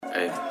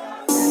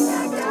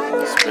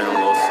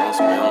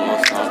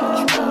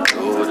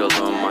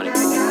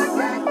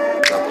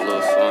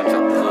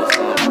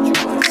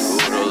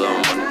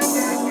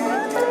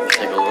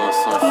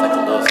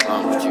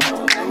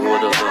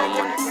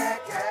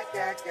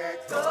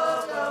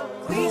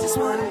We just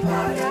wanna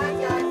party,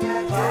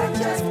 party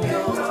just for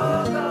you.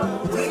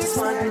 We just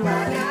wanna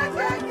party,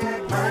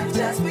 party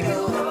just for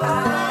you.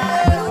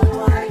 I don't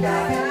wanna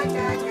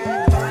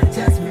die, party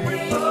just for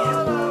me. You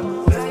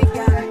ain't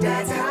gotta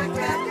dance,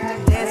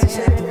 dance and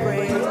shake the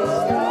breeze.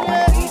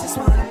 We just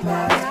wanna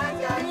party,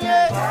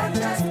 party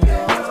just for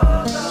you.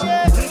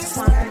 We just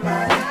wanna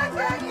party,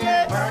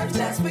 party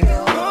just for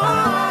you. I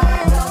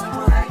don't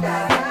wanna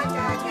die,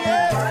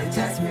 party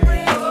just for me.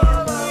 You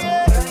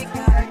ain't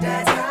gotta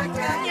dance,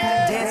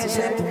 dance and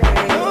shake the breeze.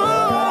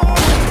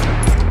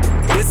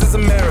 This is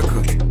America.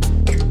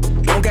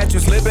 Don't catch you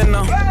slipping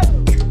now.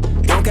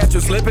 Don't catch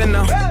you slipping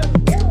now.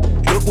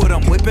 Look what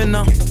I'm whipping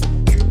now.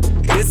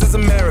 This is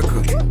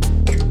America.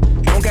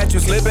 Don't catch you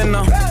slipping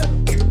now.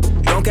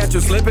 Don't catch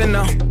you slipping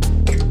now.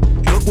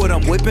 Look what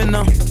I'm whipping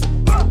now.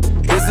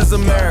 This is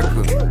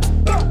America.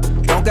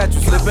 Don't catch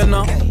you slipping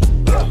now.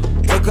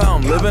 Look how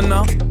I'm living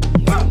now.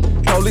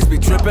 Police be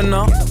tripping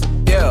now.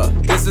 Yeah,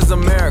 this is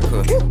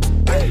America.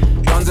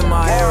 Guns in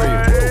my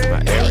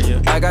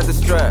area. I got the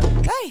strap.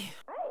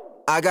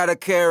 I gotta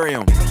carry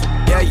 'em.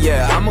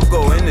 Yeah, I'ma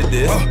go into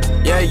this.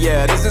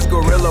 Yeah, this is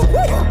gorilla.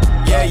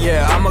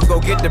 Yeah, I'ma go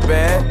get the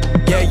bag.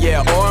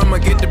 Yeah, or I'ma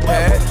get the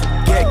pad.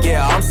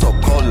 Yeah, I'm so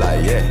cold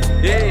like,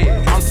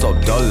 yeah. I'm so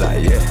dull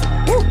like, yeah.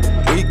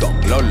 We gon'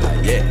 blow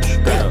like, yeah.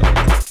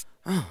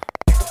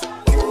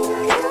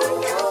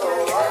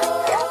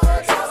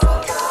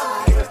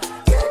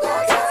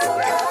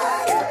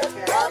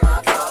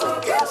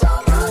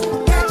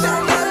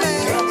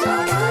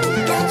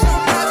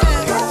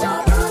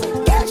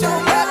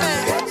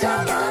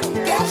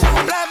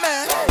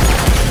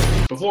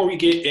 Before we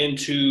get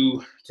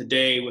into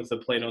today with the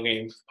Play No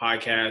Games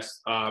podcast,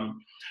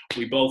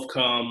 we both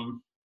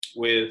come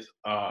with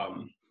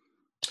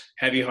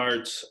heavy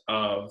hearts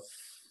of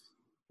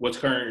what's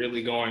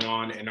currently going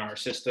on in our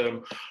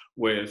system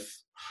with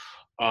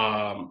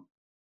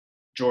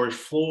George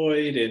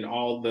Floyd and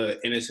all the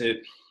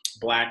innocent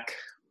Black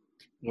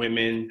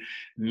women,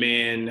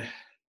 men,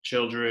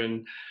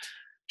 children,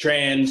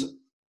 trans,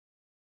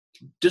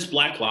 just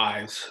Black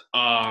lives.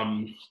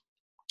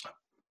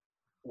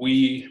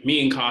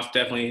 Me and Koss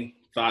definitely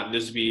thought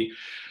this would be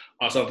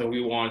something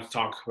we wanted to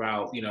talk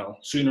about,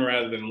 sooner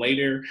rather than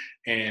later.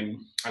 And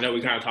I know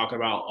we kind of talk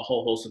about a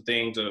whole host of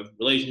things of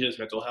relationships,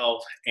 mental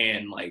health,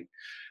 and like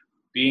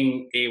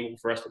being able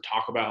for us to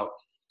talk about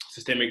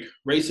systemic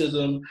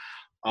racism,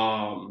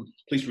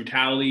 police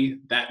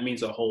brutality. That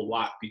means a whole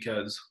lot,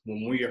 because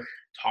when we are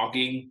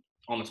talking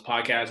on this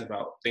podcast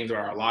about things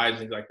about our lives,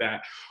 things like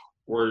that,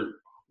 we're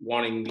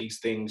wanting these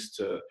things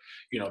to,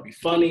 be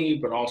funny,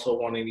 but also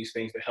wanting these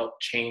things to help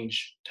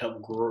change, to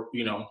help grow,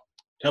 to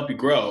help you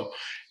grow.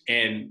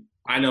 And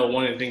I know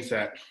one of the things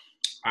that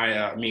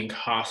me and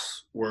Koss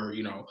were,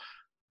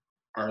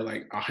 are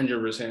like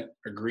 100%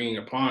 agreeing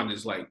upon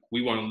is like,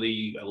 we want to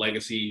leave a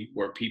legacy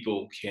where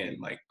people can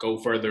like go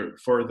further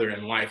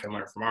in life and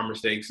learn from our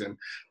mistakes. And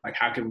like,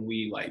 how can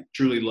we like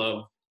truly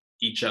love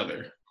each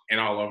other and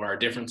all of our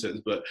differences?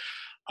 But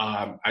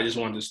I just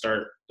wanted to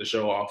start the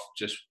show off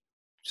just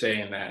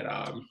saying that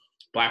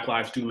Black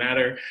lives do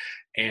matter,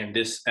 and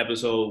this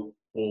episode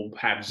will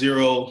have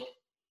zero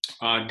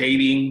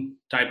dating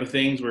type of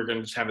things. We're going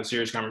to just have a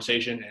serious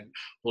conversation, and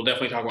we'll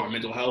definitely talk about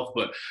mental health.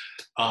 But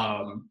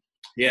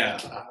yeah,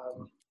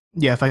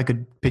 if I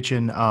could pitch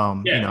in,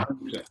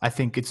 100%. I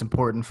think it's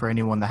important for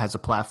anyone that has a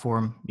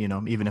platform,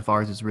 even if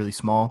ours is really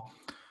small,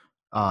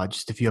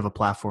 just if you have a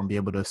platform, be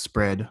able to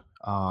spread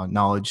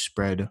knowledge,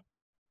 spread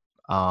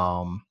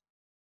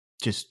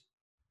just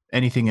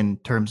anything in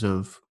terms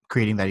of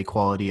creating that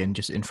equality and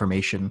just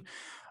information,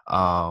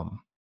 no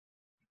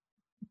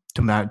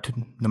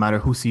matter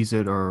who sees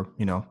it or,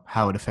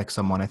 how it affects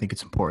someone. I think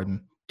it's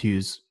important to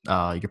use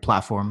your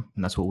platform,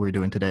 and that's what we're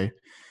doing today.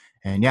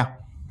 And yeah.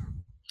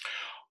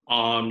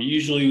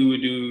 Usually we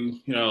would do,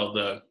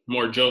 the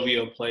more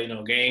jovial Play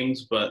No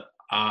Games, but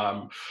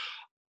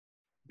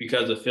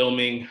because of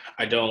filming,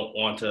 I don't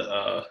want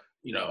to,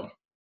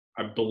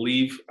 I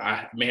believe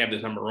I may have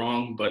this number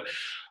wrong, but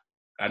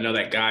I know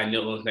that guy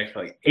Nilton's next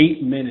for like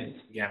 8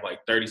 minutes. You have like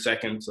 30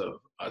 seconds of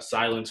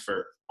silence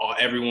for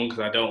everyone,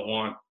 because I don't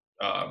want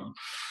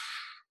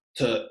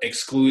to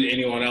exclude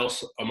anyone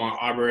else among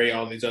Aubrey,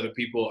 all these other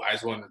people. I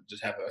just want to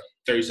just have a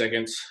 30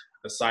 seconds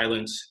of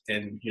silence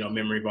in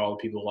memory of all the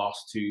people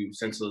lost to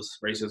senseless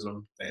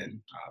racism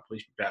and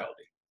police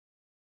brutality.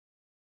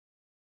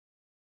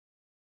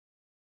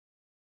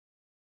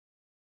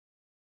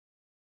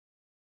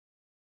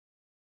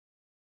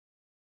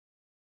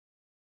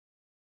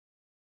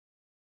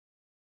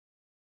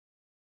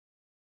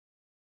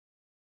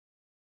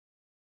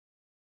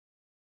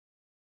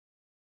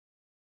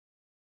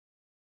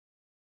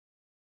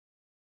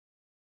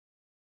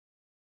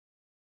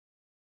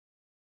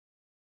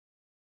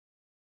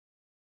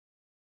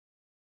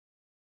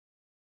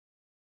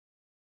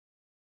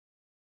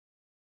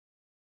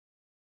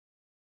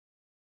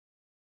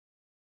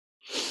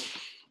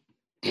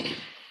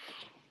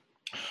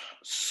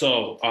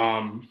 So,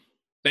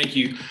 thank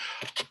you.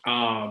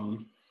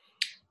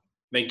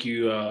 Thank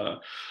you,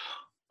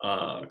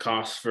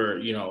 costs for,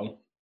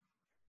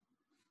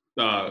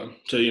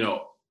 to,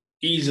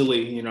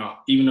 easily,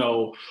 even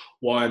though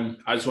one,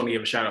 I just want to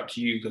give a shout out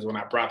to you because when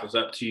I brought this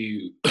up to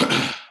you,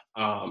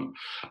 I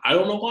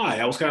don't know why.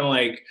 I was kind of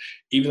like,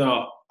 even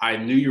though I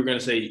knew you were going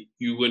to say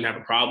you wouldn't have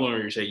a problem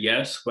or you say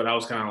yes, but I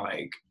was kind of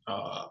like,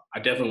 I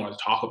definitely want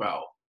to talk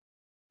about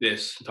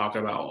this, talk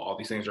about all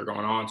these things that are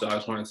going on. So I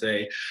just want to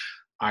say,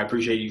 I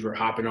appreciate you for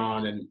hopping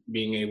on and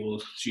being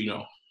able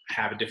to,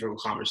 have a difficult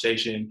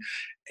conversation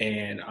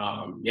and,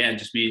 and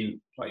just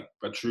being like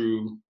a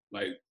true,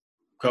 like,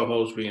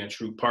 co-host, being a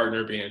true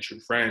partner, being a true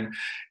friend,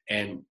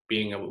 and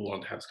being able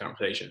to have this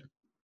conversation.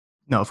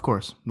 No, of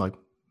course.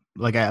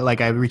 Like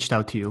I reached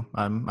out to you.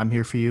 I'm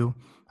here for you.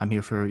 I'm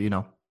here for,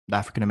 the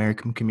African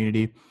American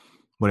community.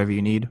 Whatever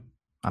you need,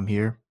 I'm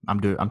here.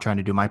 I'm trying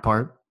to do my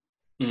part.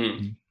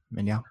 Mm-hmm.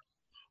 And yeah.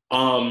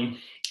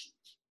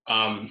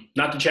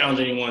 Not to challenge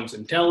anyone's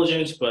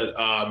intelligence, but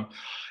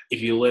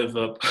if you live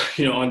up,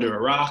 under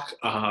a rock,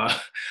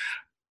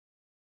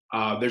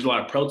 there's a lot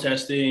of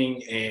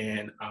protesting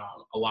and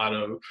a lot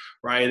of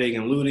rioting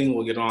and looting.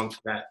 We'll get on to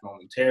that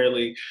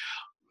momentarily.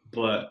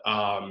 But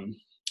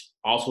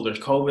also there's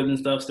COVID and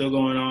stuff still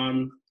going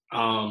on.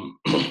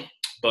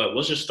 But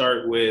let's just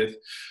start with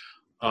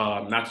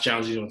not to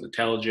challenge anyone's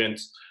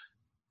intelligence.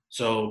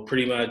 So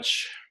pretty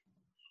much,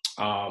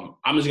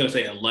 I'm just going to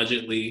say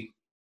allegedly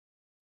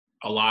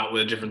a lot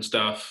with different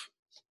stuff.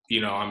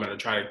 I'm going to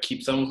try to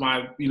keep some of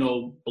my,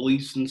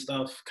 beliefs and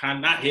stuff kind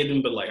of not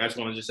hidden, but like, I just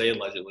want to just say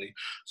allegedly.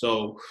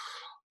 So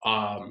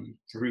for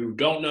people who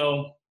don't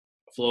know,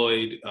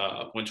 Floyd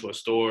went to a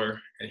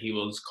store and he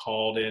was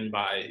called in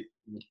by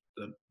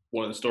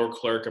one of the store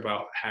clerk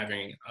about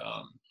having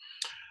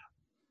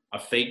a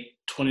fake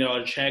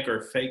 $20 check or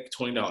a fake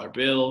 $20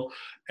 bill.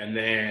 And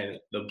then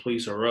the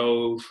police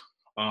arrived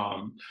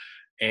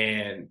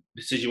and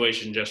the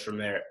situation just from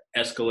there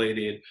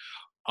escalated.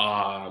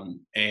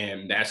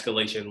 And the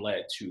escalation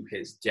led to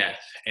his death,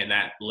 and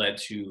that led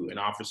to an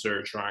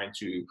officer trying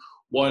to,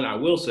 one, I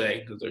will say,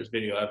 because there's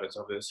video evidence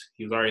of this,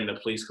 he was already in the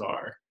police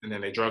car, and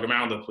then they drug him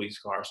out of the police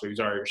car, so he was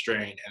already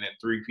restrained, and then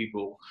 3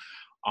 people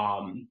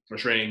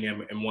restraining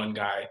him, and one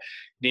guy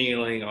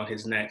kneeling on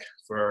his neck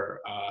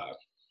for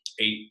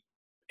 8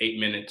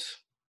 minutes.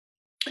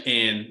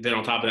 And then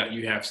on top of that,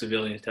 you have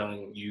civilians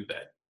telling you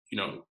that,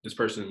 this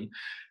person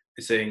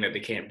is saying that they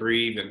can't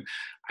breathe. And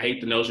I hate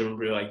the notion of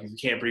like, if you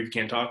can't breathe, you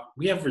can't talk.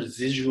 We have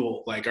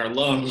residual, like our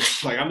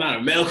lungs, like I'm not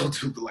a medical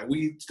dude, but like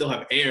we still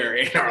have air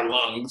in our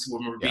lungs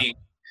when we're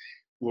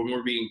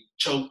being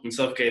choked and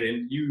suffocated.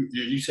 And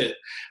you said,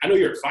 I know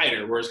you're a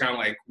fighter, where it's kind of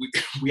like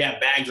we have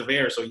bags of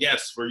air. So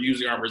yes, we're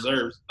using our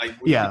reserves. Like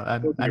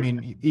I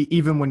mean,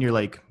 even when you're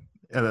like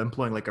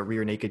employing like a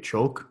rear naked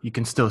choke, you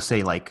can still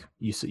say like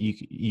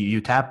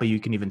you tap, but you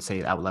can even say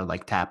it out loud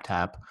like tap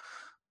tap.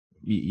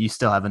 You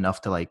still have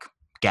enough to like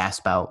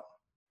gasp out.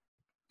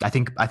 I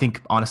think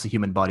honestly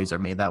human bodies are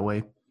made that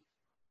way.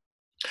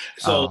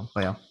 So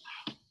but yeah.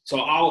 So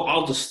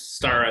I'll just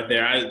start right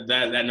there.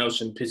 That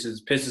notion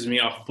pisses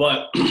me off.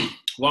 But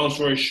long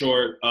story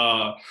short,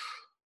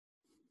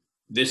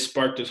 this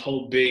sparked this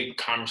whole big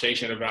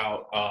conversation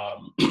about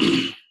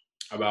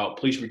about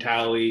police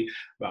brutality,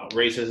 about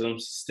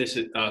racism,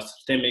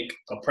 systemic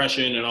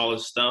oppression, and all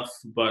this stuff.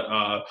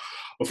 But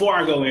before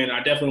I go in,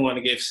 I definitely want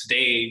to give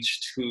stage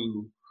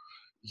to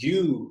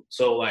you.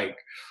 So like,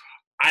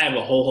 I have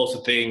a whole host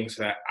of things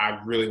that I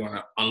really want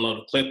to unload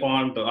a clip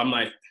on, but I'm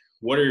like,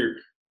 what are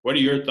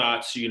your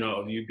thoughts,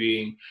 of you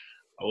being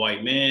a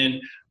white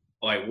man?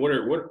 Like,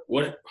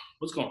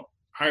 what's going on?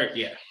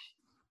 Yeah.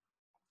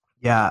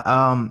 Yeah.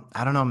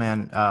 I don't know,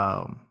 man.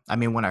 I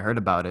mean, when I heard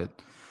about it,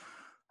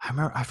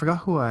 I forgot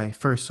who I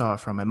first saw it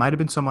from. It might've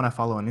been someone I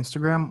follow on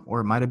Instagram, or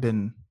it might've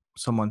been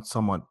someone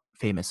somewhat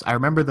famous. I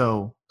remember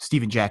though,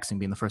 Steven Jackson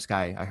being the first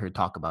guy I heard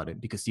talk about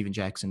it, because Steven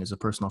Jackson is a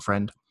personal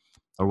friend,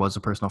 or was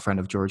a personal friend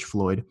of George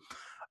Floyd.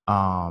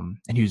 And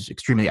he was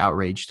extremely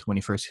outraged when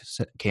he first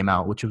came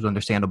out, which was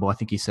understandable. I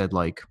think he said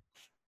like,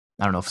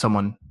 I don't know, if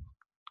someone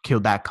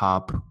killed that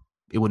cop,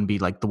 it wouldn't be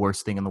like the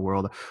worst thing in the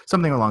world,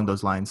 something along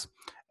those lines,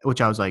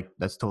 which I was like,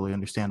 that's totally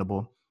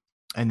understandable.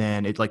 And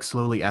then it like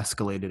slowly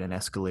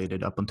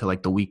escalated up until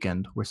like the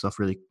weekend, where stuff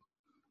really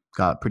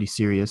got pretty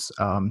serious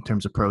in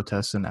terms of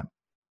protests and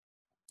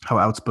how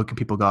outspoken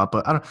people got.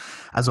 But I don't,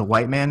 as a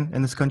white man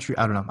in this country,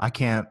 I don't know. I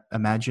can't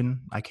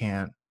imagine. I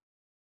can't,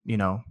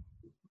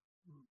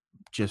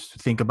 just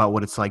think about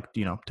what it's like,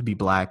 to be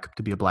black,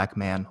 to be a black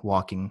man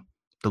walking,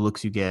 the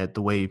looks you get,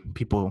 the way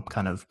people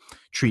kind of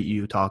treat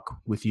you, talk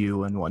with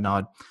you and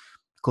whatnot.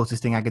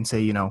 Closest thing I can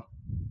say,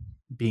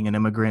 being an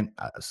immigrant,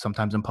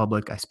 sometimes in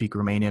public, I speak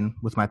Romanian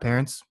with my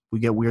parents. We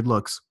get weird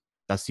looks.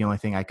 That's the only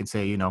thing I can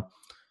say,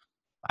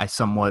 I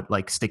somewhat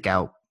like stick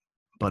out.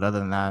 But other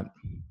than that,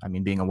 I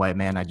mean, being a white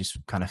man, I just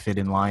kind of fit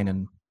in line,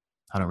 and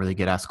I don't really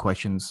get asked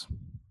questions.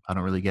 I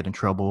don't really get in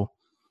trouble.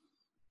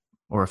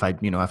 Or if I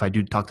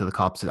do talk to the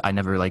cops, I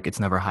never like, it's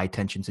never a high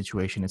tension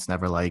situation. It's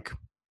never like,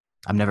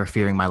 I'm never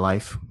fearing my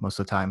life most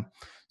of the time.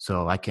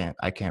 So I can't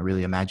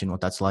really imagine what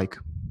that's like.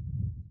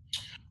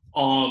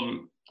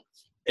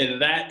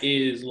 And that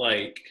is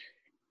like,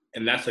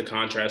 and that's the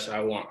contrast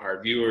I want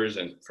our viewers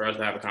and for us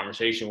to have a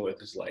conversation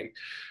with is like,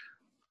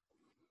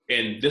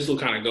 and this will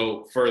kind of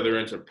go further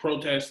into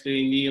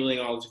protesting, kneeling,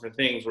 all these different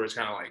things where it's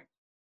kind of like,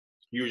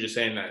 you were just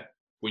saying that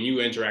when you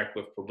interact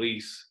with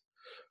police,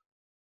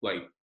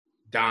 like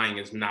dying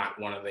is not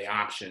one of the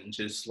options.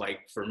 It's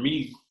like for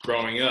me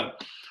growing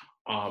up,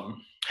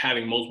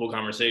 having multiple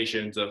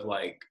conversations of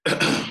like,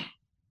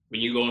 when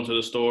you go into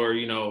the store,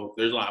 you know,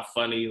 there's a lot of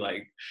funny,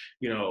 like,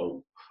 you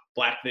know,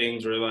 black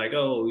things where like,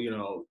 oh, you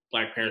know,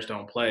 black parents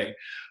don't play.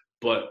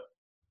 But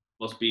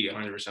let's be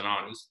 100%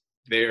 honest.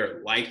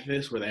 They're like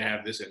this, where they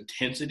have this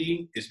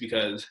intensity, is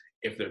because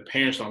if their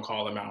parents don't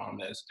call them out on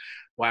this,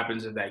 what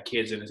happens if that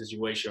kid's in a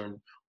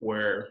situation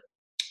where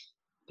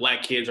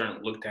black kids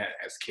aren't looked at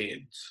as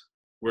kids?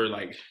 Where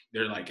like,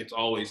 they're like, it's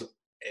always an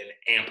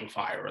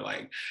amplifier, or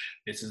like,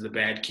 this is the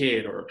bad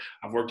kid. Or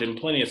I've worked in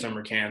plenty of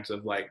summer camps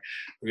of like,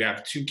 we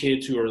have two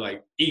kids who are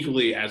like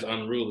equally as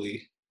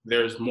unruly.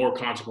 There's more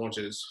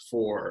consequences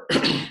for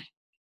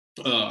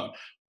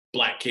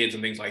black kids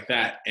and things like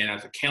that. And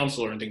as a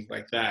counselor and things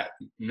like that,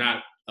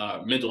 not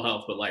mental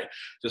health, but like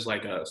just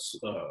like a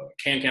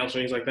camp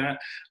counselor, things like that,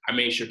 I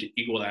made sure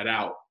to equal that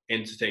out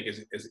and to take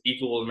as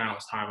equal amount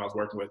of time I was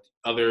working with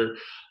other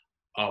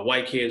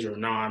white kids or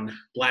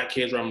non-black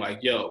kids, where I'm like,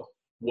 yo,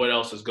 what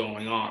else is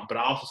going on? But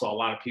I also saw a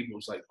lot of people,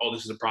 it's like, oh,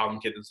 this is a problem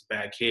kid, this is a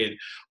bad kid.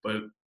 But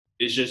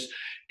it's just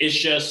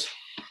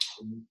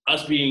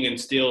us being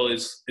instilled,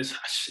 it's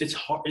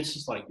hard. It's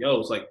just like, yo,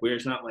 it's like where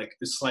it's not like,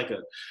 it's like a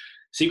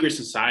secret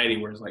society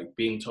where it's like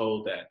being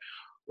told that,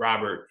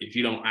 Robert, if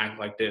you don't act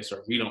like this, or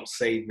if you don't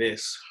say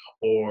this,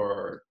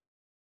 or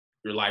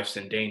your life's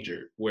in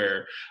danger.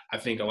 Where I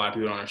think a lot of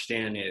people don't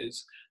understand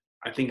is,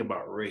 I think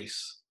about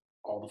race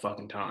all the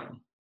fucking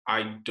time.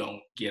 I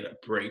don't get a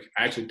break.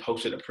 I actually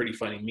posted a pretty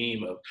funny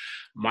meme of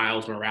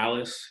Miles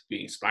Morales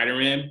being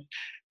Spider-Man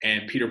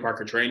and Peter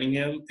Parker training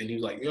him. And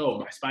he's like, yo,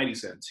 my Spidey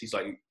sense. He's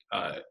like,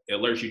 it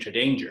alerts you to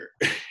danger.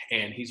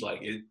 And he's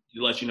like, it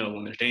lets you know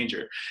when there's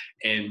danger.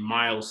 And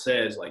Miles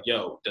says like,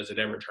 yo, does it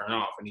ever turn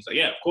off? And he's like,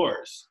 yeah, of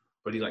course.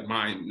 But he's like,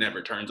 mine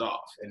never turns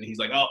off. And he's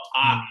like,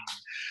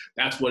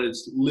 that's what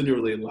it's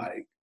literally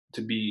like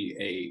to be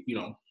a, you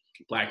know,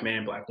 black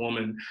man, black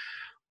woman.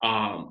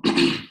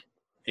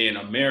 In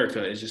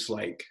America, is just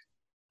like,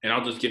 and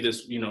I'll just give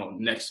this, you know,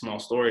 next small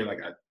story. Like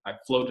I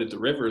floated the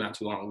river not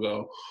too long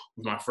ago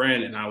with my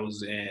friend, and I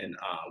was in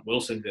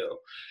Wilsonville,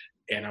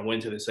 and I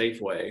went to the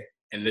Safeway,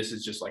 and this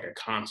is just like a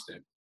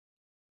constant.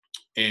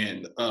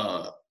 And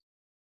I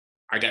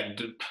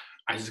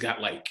just got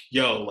like,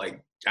 yo,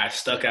 like I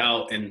stuck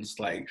out, and it's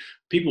like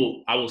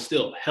people, I was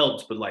still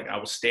helped, but like I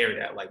was stared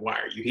at, like, why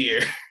are you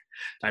here?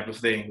 Type of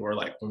thing, or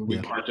like when we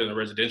parked in a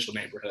residential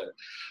neighborhood.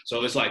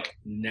 So it's like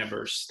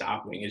never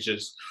stopping. It's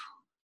just,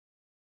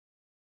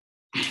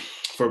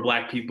 for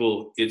black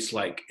people, it's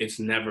like, it's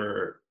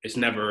never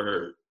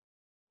enough.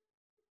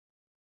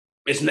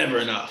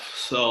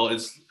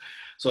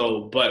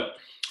 But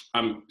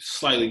I'm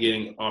slightly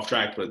getting off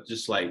track, but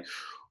just like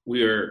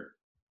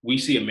we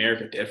see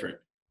America different.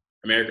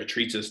 America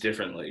treats us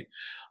differently.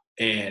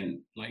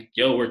 And like,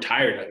 yo, we're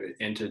tired of it.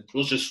 And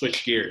let's just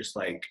switch gears.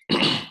 Like,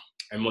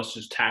 and let's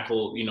just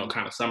tackle, you know,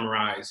 kind of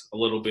summarize a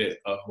little bit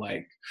of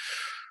like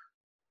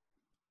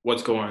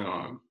what's going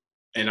on.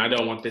 And I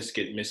don't want this to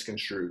get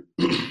misconstrued.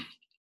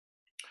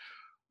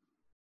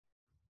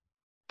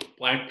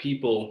 Black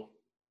people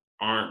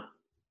aren't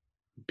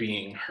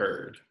being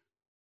heard.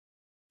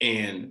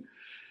 And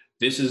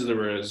this is the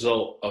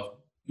result of,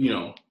 you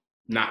know,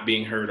 not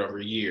being heard over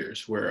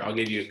years, where I'll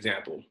give you an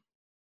example.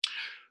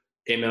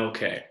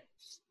 MLK,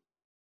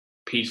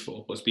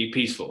 peaceful, let's be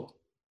peaceful.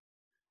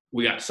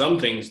 We got some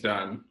things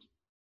done,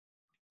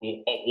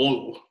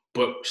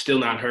 but still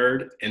not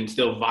heard, and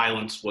still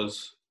violence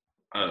was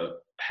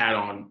had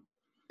on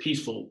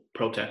peaceful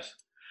protests.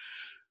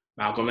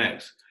 Malcolm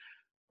X,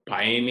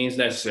 by any means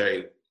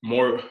necessary,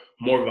 more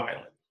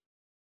violent.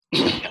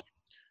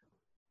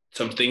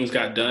 Some things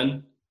got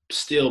done,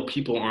 still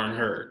people aren't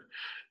heard.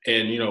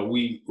 And you know,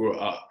 we're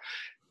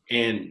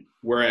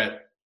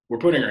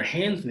putting our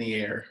hands in the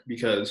air,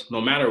 because no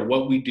matter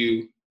what we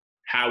do,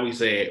 how we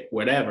say it,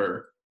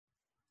 whatever,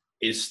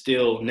 is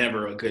still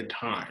never a good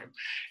time.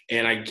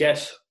 And I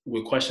guess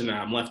the question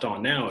that I'm left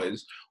on now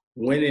is,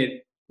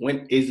 when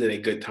is it a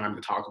good time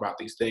to talk about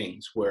these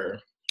things? Where,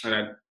 and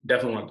I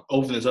definitely want to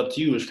open this up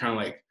to you, it's kind of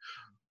like,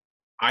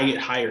 I get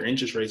higher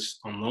interest rates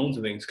on loans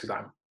and things because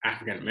I'm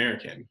African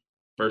American,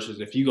 versus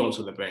if you go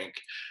into the bank,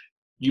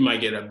 you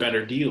might get a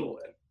better deal.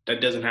 That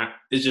doesn't have,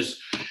 it's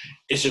just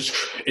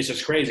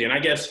crazy. And I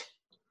guess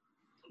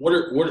what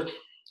are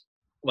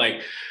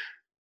like,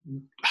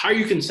 how are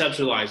you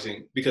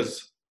conceptualizing?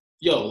 Because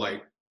yo,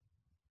 like,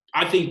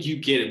 I think you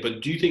get it,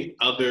 but do you think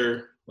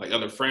other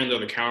friends,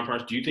 other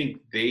counterparts, do you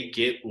think they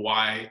get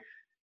why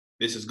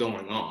this is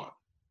going on?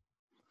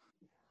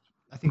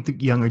 I think the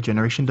younger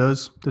generation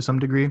does to some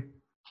degree,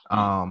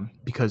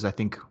 because I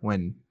think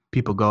when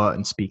people go out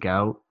and speak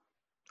out,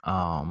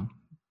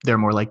 they're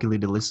more likely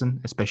to listen,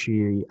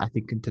 especially I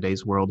think in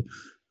today's world,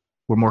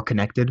 we're more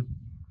connected.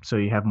 So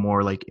you have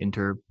more like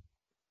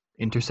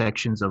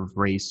intersections of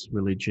race,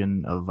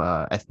 religion, of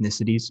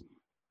ethnicities.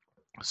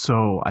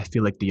 So I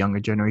feel like the younger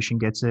generation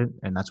gets it,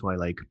 and that's why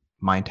like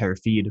my entire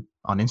feed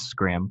on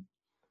Instagram,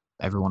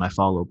 everyone I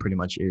follow pretty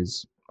much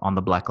is on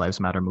the Black Lives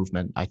Matter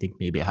movement. I think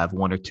maybe I have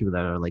one or two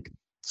that are like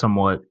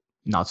somewhat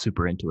not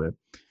super into it.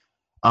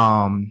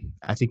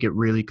 I think it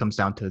really comes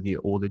down to the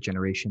older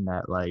generation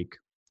that like,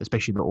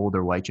 especially the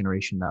older white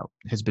generation that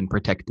has been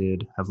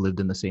protected, have lived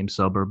in the same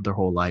suburb their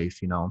whole life,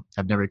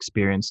 have never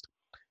experienced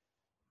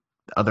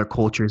other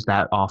cultures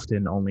that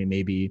often. Only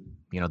maybe,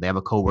 they have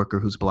a coworker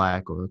who's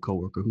black or a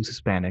coworker who's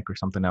Hispanic or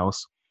something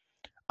else.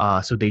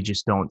 So they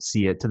just don't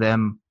see it. To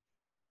them,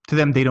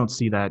 they don't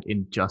see that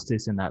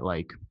injustice and that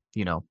like,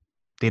 you know,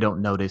 they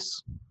don't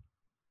notice,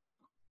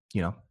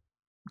 you know,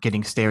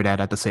 getting stared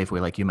at the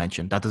Safeway, like you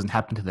mentioned. That doesn't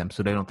happen to them,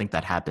 so they don't think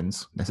that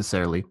happens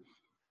necessarily.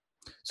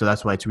 So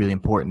that's why it's really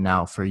important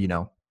now for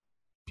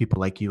people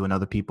like you and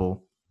other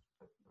people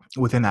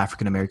within the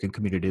African American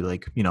community,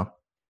 like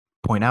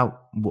point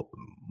out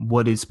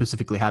what is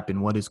specifically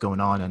happened, what is going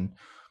on, and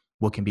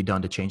what can be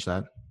done to change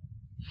that.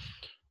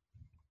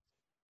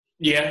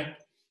 Yeah,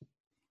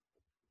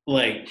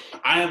 like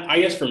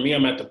I guess for me,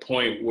 I'm at the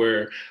point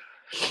where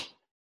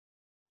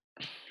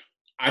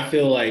I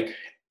feel like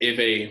if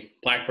a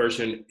black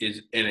person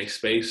is in a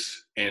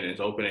space and is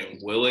open and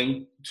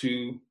willing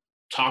to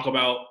talk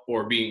about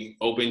or being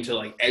open to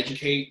like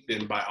educate,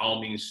 then by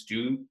all means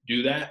do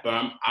that.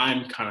 But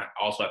I'm kind of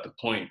also at the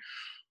point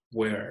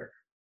where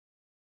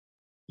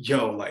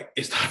like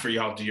it's time for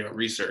y'all to do your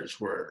research.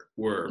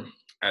 We're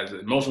as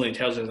emotionally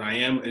intelligent as I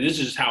am, and this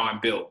is just how I'm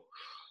built.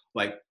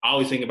 Like I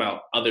always think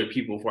about other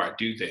people before I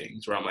do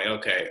things where I'm like,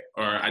 okay,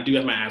 or I do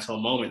have my asshole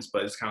moments,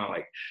 but it's kind of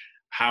like,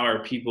 how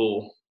are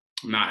people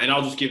not? And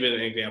I'll just give it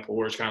an example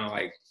where it's kind of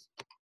like,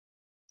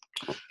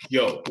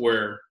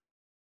 we're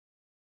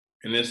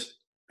in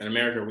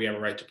America, we have a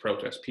right to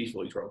protest,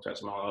 peacefully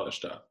protest and all that other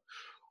stuff.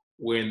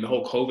 When the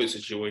whole COVID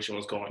situation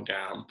was going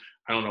down,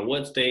 I don't know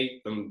what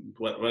state,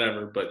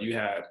 whatever, but you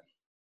had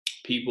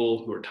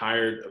people who are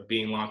tired of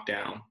being locked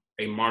down.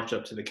 They march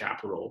up to the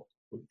Capitol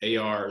with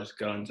ARs,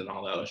 guns, and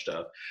all that other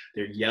stuff.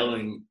 They're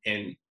yelling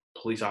in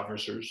police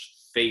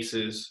officers'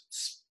 faces,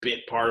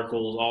 spit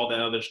particles, all that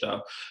other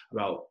stuff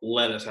about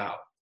let us out.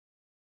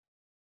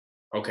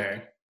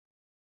 Okay.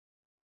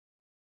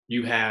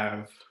 You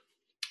have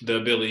the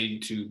ability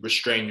to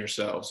restrain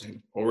yourselves,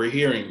 or we're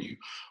hearing you.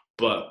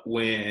 But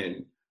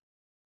when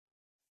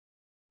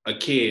a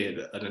kid,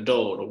 an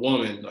adult, a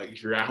woman, like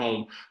if you're at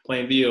home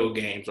playing video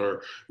games,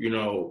 or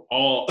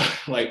all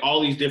like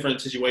all these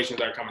different situations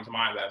that are coming to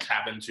mind that's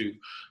happened to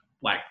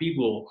black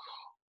people,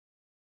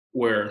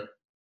 where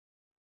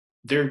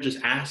they're just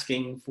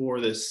asking for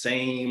the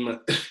same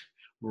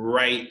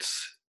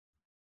rights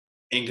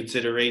and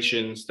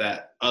considerations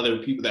that other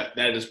people that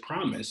is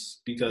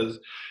promised, because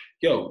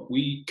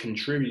we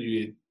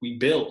contributed, we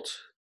built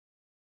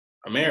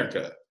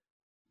America.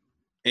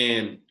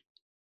 And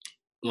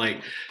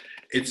like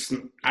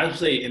I would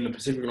say in the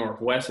Pacific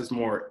Northwest it's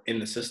more in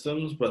the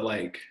systems, but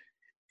like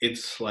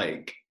it's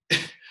like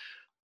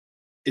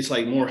it's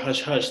like more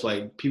hush hush.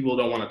 Like people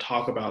don't want to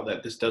talk about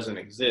that this doesn't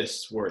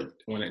exist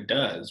when it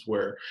does.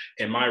 Where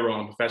in my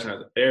role and profession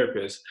as a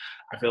therapist,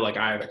 I feel like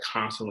I have to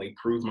constantly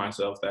prove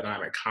myself that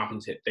I'm a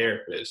competent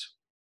therapist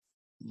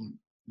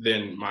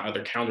than my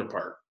other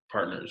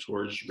partners, who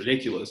are just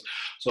ridiculous.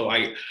 So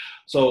I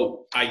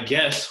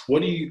guess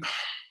what do you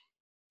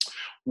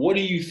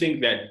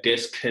think that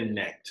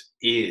disconnect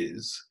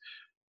is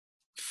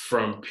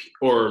from,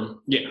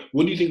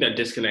 what do you think that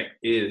disconnect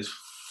is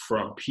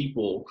from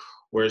people,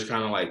 where it's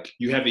kind of like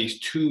you have these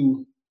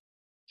two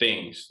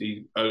things,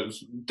 the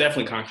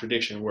definitely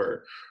contradiction,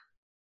 where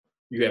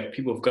you have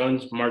people with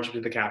guns marching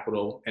to the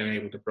Capitol and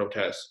able to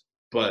protest,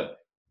 but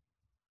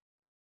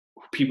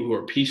people who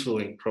are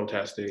peacefully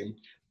protesting,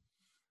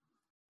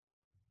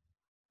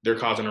 they're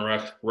causing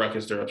a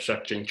ruckus, they're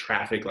obstructing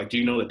traffic. Like, do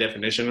you know the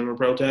definition of a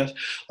protest?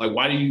 Like,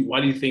 why do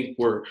you think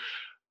we're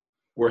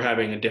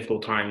having a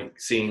difficult time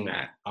seeing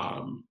that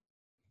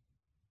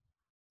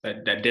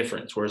that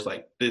difference, where it's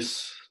like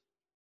this?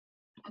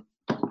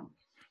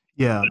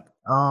 Yeah.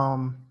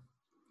 I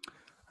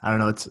don't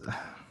know. It's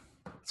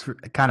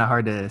kind of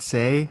hard to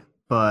say,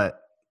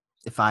 but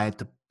if I had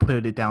to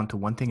put it down to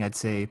one thing, I'd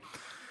say,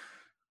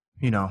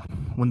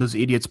 when those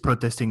idiots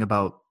protesting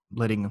about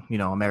letting,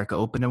 America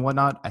open and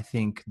whatnot, I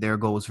think their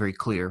goal was very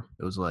clear.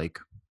 It was like,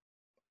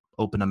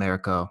 open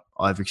America,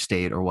 every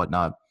state or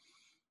whatnot.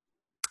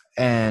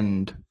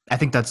 And I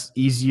think that's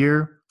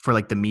easier for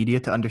like the media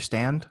to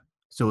understand.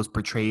 So it was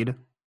portrayed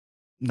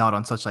not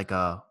on such like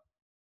a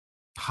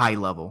high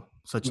level,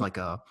 such like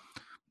a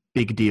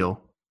big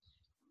deal,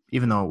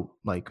 even though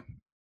like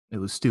it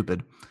was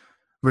stupid,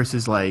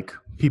 versus like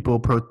people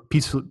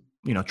peaceful,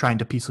 trying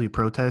to peacefully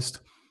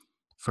protest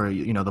for,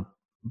 the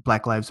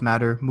Black Lives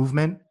Matter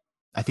movement.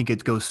 I think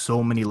it goes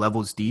so many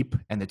levels deep,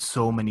 and it's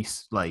so many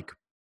like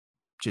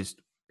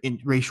just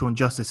racial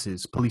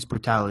injustices, police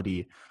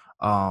brutality,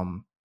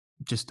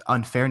 just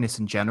unfairness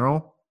in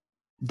general,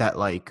 that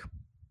like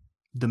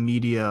the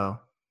media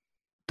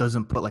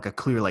doesn't put like a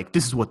clear like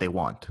this is what they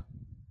want.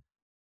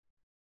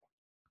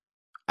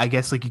 I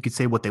guess like you could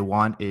say what they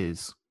want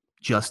is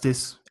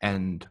justice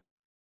and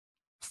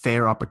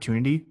fair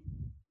opportunity,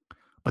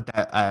 but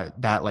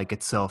that like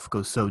itself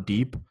goes so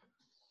deep.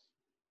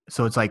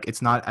 So it's like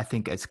it's not, I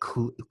think, as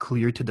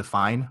clear to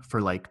define for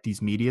like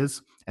these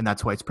medias, and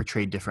that's why it's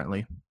portrayed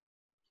differently.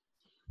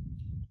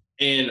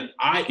 And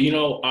I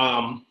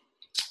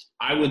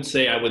would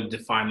say I would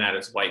define that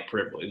as white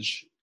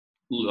privilege,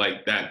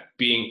 like that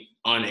being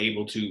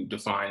unable to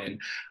define.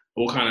 And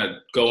we'll kind of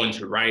go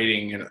into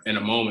writing in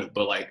a moment,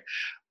 but like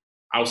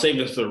I'll save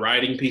this for the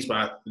writing piece,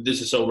 but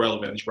this is so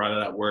relevant. You brought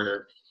it up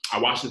where I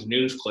watched this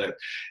news clip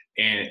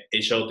and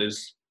it showed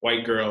this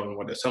white girl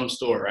in some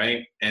store,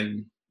 right?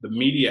 And the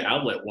media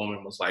outlet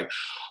woman was like,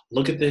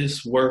 look at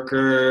this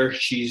worker.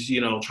 She's,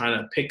 trying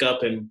to pick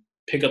up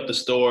the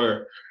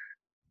store.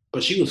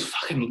 But she was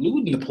fucking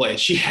looting the place.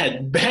 She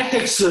had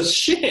bags of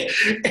shit.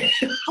 And I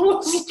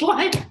was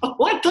like,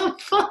 what the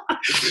fuck?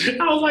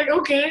 I was like,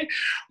 okay.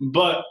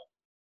 But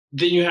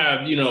then you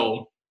have,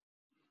 the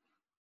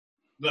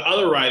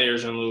other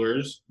writers and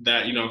lures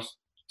that,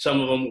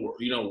 some of them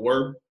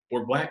were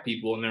Black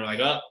people, and they're like,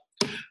 oh,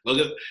 look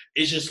at,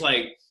 it's just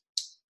like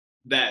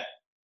that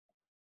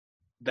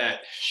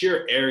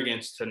sheer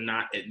arrogance to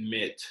not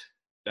admit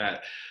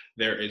that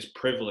there is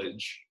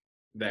privilege,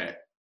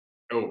 that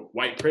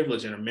white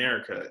privilege in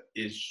America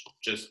is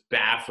just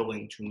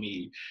baffling to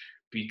me,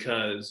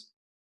 because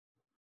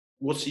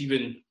let's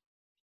even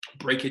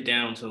break it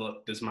down to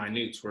this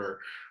minutes where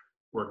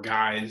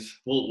guys,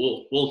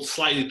 we'll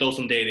slightly throw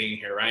some dating in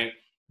here, right?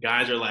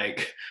 Guys are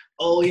like,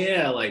 oh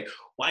yeah, like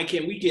why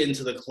can't we get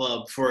into the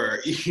club for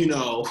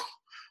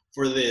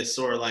for this,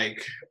 or why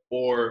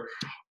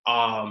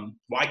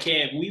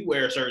can't we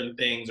wear certain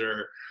things,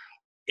 and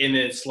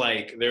it's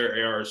like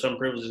there are some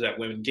privileges that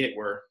women get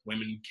where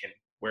women can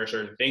wear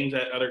certain things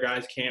that other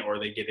guys can't, or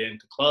they get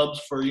into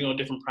clubs for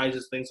different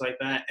prices, things like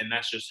that, and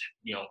that's just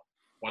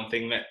one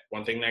thing that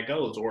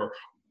goes,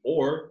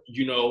 or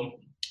you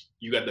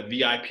got the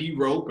VIP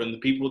rope and the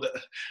people that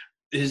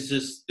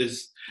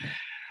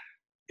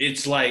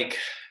it's like,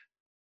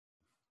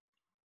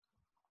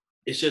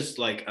 it's just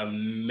like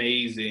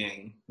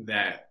amazing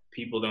that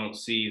people don't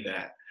see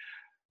that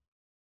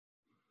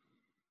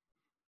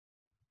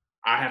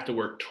I have to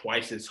work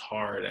twice as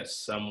hard as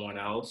someone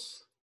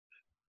else.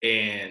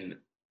 And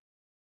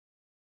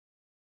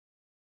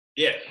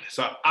yeah,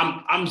 so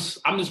I'm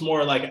just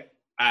more like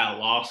at a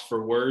loss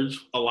for words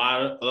a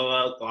lot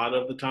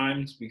of the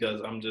times, because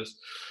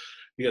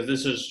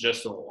this is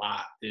just a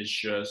lot. It's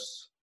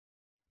just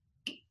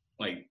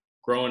like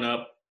growing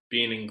up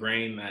being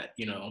ingrained that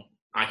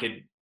I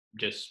could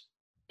just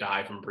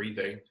die from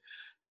breathing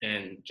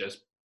and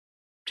just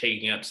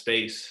taking up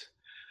space,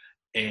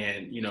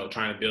 and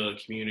trying to build a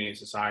community and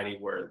society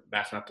where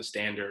that's not the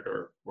standard,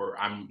 or where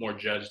I'm more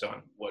judged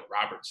on what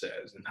Robert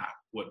says and not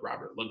what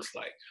Robert looks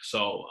like.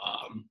 So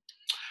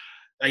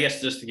I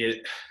guess just to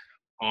get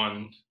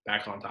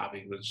back on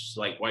topic, which is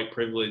like white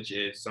privilege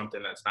is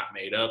something that's not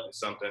made up. It's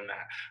something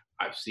that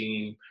I've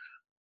seen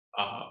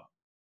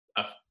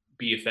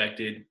be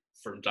affected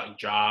for like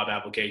job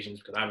applications,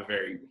 because I have a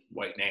very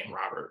white name,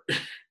 Robert.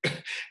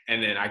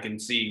 And then I can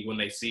see when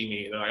they see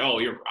me, they're like, oh,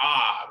 you're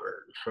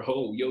Robert.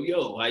 Oh,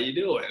 yo, how you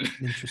doing?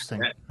 Interesting.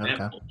 that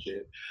Okay.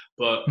 bullshit.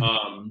 But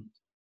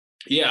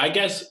yeah, I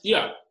guess,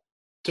 yeah,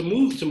 to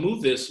move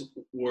this,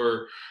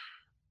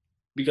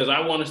 because I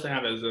want us to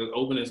have as an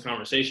open this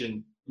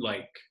conversation,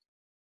 like,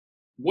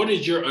 what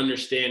is your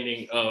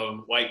understanding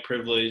of white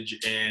privilege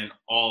and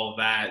all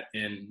that,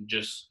 and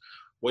just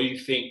what do you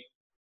think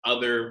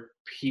other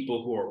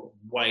people who are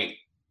white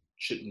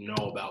should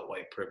know about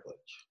white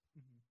privilege?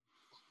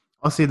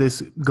 I'll say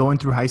this: going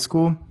through high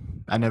school,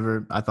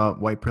 I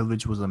thought white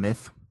privilege was a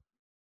myth.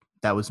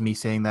 That was me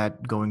saying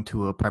that, going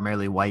to a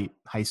primarily white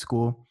high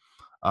school,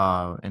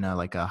 in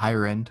a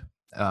higher end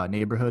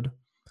neighborhood.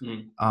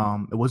 It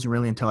wasn't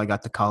really until I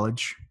got to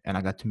college and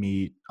I got to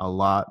meet a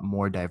lot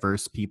more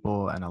diverse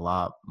people and a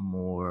lot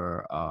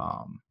more,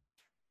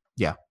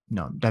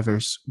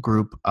 diverse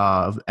group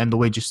and the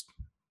way just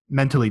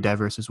mentally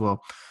diverse as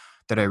well,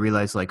 that I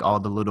realized like all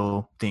the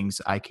little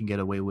things I can get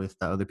away with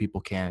that other people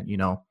can't.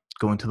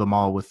 Going to the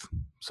mall with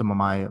some of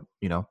my,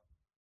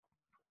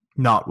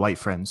 not white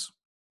friends,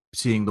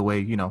 seeing the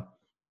way,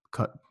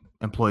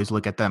 employees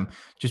look at them,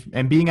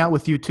 and being out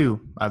with you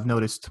too. I've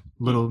noticed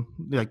little,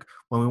 like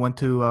when we went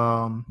to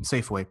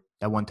Safeway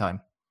at one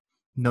time,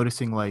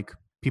 noticing like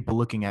people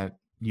looking at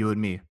you and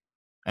me,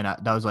 and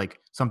that was like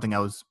something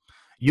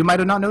you might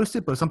have not noticed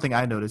it, but something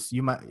I noticed.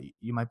 You might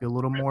be a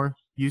little more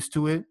used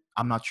to it.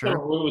 I'm not sure.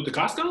 Oh, with the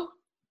Costco?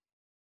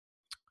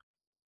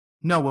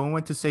 No, when we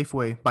went to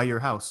Safeway by your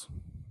house.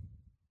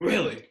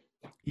 Really?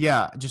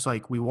 Yeah, just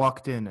like we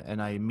walked in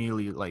and I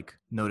immediately like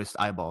noticed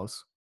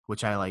eyeballs,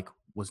 which I like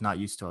was not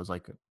used to. I was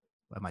like,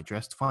 am I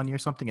dressed funny or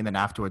something? And then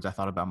afterwards I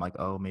thought about, I'm like,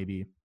 oh,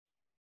 maybe,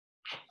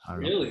 I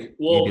don't know, Really?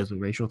 Well, maybe it was a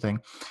racial thing.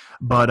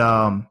 But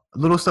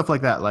little stuff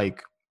like that,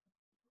 like,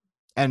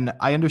 and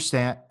I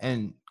understand,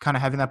 and kind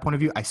of having that point of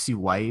view, I see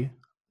why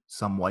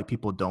some white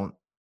people don't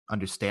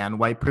understand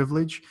white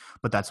privilege,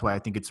 but that's why I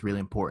think it's really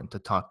important to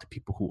talk to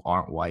people who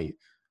aren't white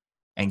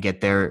and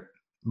get their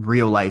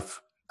real life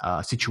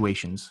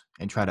situations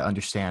and try to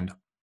understand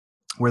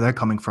where they're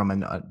coming from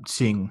and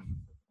seeing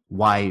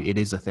why it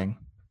is a thing.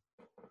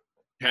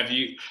 Have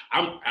you?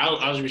 I'll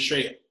just be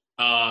straight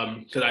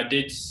because I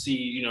did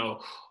see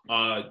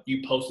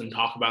you post and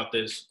talk about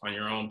this on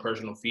your own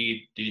personal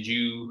feed. Did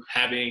you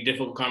have any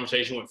difficult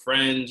conversation with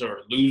friends or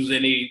lose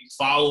any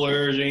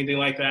followers or anything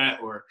like that?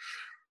 Or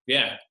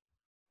yeah.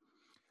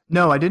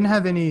 No, I didn't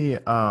have any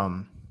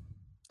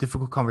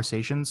difficult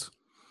conversations.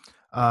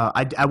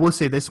 I will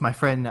say this: my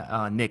friend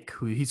Nick,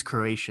 he's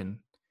Croatian,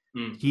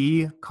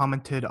 he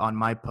commented on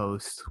my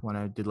post when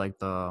I did like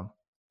the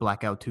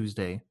Blackout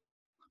Tuesday.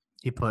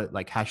 He put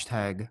like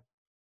hashtag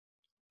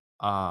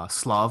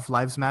Slav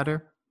Lives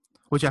Matter,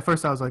 which at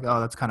first I was like,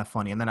 oh, that's kind of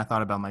funny. And then I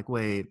thought about, I'm like,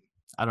 wait,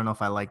 I don't know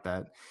if I like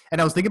that. And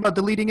I was thinking about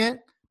deleting it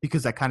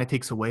because that kind of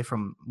takes away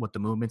from what the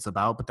movement's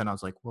about. But then I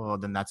was like, well,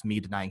 then that's me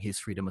denying his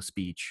freedom of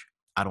speech.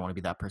 I don't want to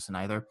be that person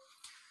either.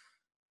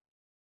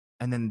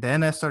 And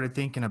then I started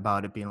thinking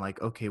about it being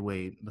like, okay,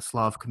 wait, the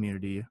Slav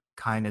community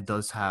kind of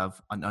does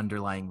have an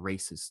underlying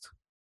racist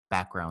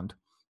background,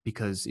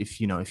 because if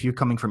you're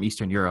coming from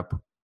Eastern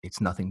Europe, it's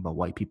nothing but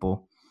white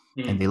people,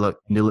 and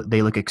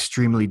they look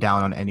extremely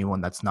down on anyone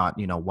that's not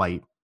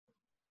white.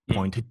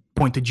 Point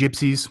to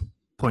gypsies,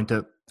 point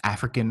to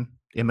African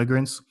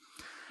immigrants.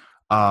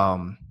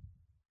 And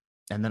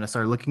then I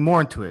started looking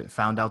more into it.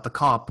 Found out the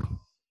cop,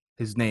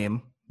 his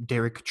name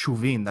Derek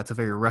Chuvin. That's a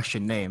very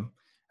Russian name,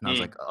 and I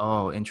was like,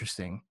 oh,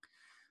 interesting.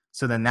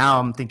 So then now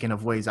I'm thinking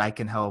of ways I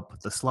can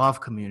help the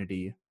Slav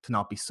community to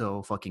not be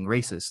so fucking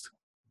racist.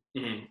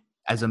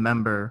 As a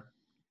member,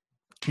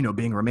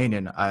 being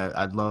Romanian,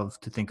 I'd love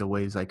to think of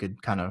ways I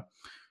could kind of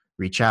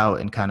reach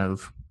out and kind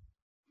of,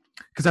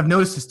 because I've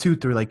noticed this too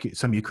through like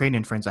some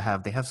Ukrainian friends I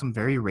have. They have some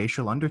very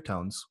racial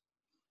undertones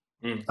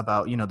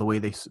about the way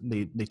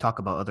they talk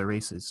about other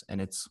races, and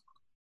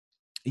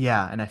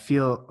and I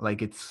feel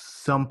like it's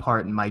some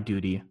part in my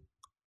duty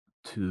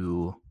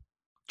to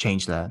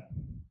change that,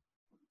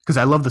 because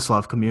I love the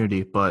Slav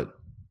community, but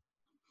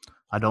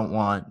I don't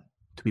want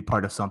to be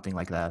part of something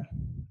like that.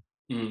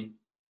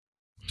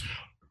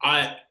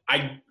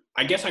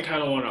 I guess I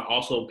kind of want to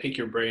also pick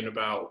your brain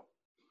about,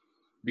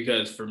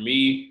 because for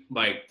me,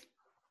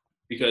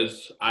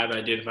 because I've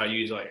identified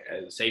you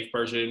as a safe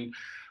person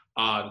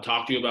to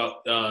talk to you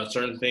about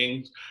certain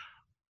things.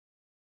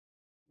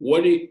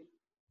 What do you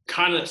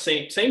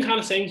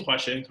same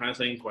question,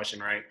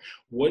 right?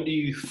 What do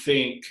you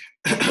think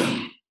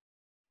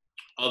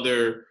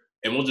other,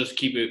 and we'll just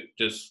keep it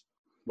just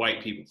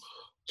white people,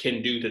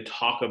 can do to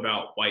talk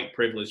about white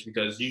privilege?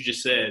 Because you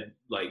just said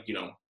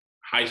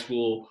high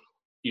school,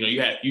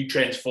 you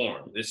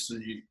transformed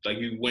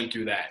you went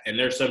through that, and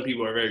there's some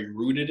people are very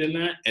rooted in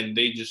that and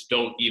they just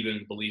don't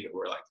even believe it.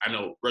 Where I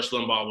know Rush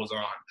Limbaugh was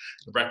on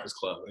the Breakfast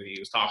Club and he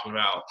was talking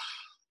about,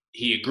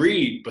 he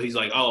agreed, but he's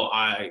like, oh,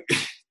 I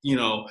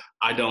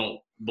don't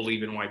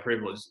believe in white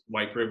privilege.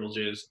 White privilege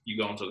is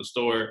you go into the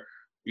store,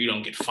 you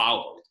don't get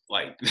followed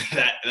like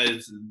that,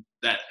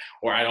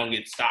 or I don't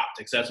get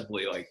stopped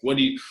excessively. Like, what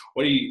do you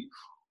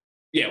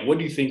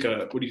think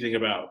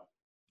about?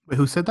 Wait,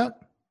 who said that?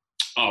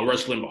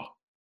 Rush Limbaugh.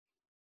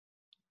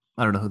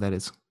 I don't know who that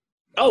is.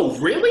 Oh,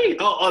 really?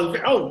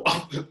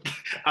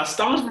 A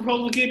staunch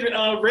Republican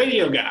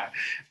radio guy.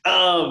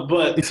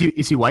 But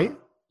is he white?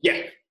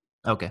 Yeah.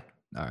 Okay.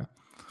 All right.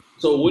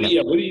 So what do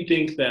you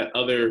think that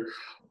other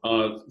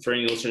for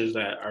any listeners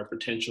that are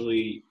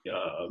potentially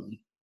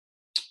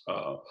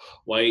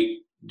white,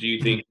 do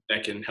you think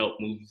that can help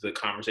move the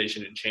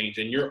conversation and change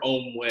in your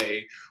own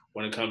way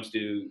when it comes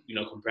to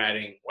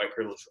combating white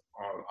privilege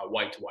on a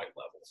white to white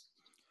level?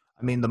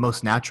 I mean, the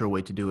most natural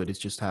way to do it is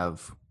just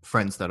have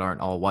friends that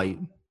aren't all white.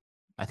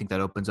 I think that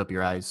opens up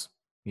your eyes.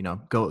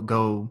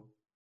 Go.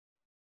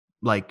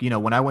 Like,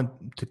 when I went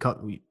to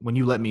when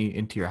you let me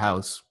into your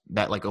house,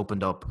 that like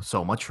opened up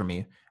so much for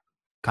me,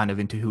 kind of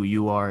into who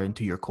you are,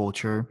 into your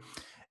culture,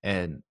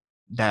 and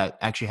that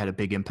actually had a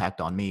big impact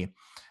on me.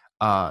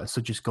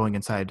 So just going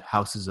inside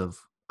houses of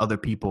other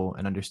people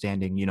and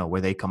understanding,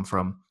 where they come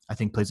from, I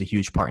think plays a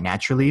huge part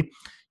naturally,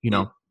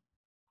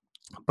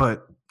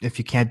 But if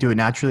you can't do it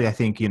naturally, I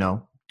think,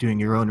 doing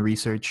your own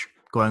research,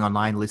 going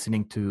online,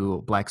 listening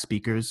to Black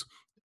speakers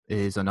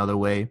is another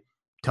way.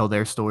 Tell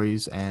their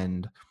stories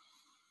and,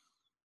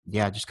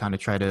 just kind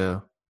of try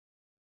to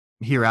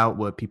hear out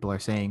what people are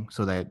saying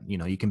so that,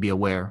 you can be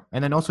aware.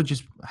 And then also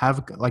just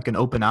have like an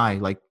open eye,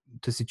 like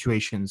to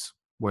situations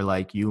where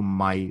like you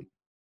might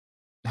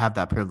have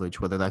that privilege,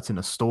 whether that's in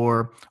a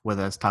store,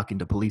 whether that's talking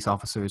to police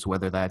officers,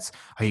 whether that's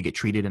how you get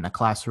treated in a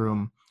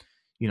classroom.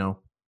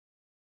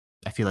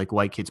 I feel like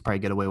white kids probably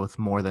get away with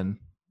more than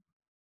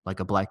like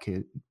black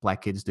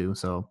kids do.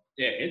 So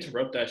yeah,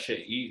 interrupt that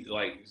shit.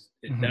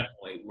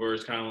 Definitely. Where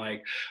it's kind of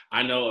like,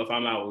 I know if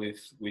I'm out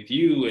with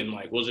you and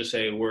like we'll just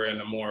say we're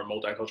in a more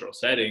multicultural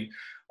setting,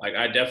 like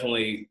I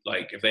definitely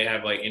like if they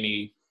have like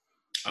any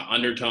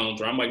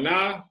undertones where I'm like,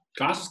 nah,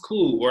 Goss is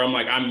cool, or I'm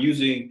like I'm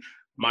using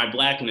my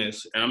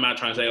blackness, and I'm not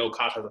trying to say, oh,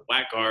 Kosh has a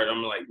black card.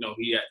 I'm like, no,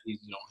 he's he's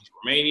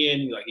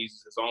Romanian.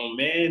 He's his own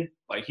man.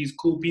 Like, he's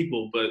cool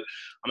people, but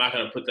I'm not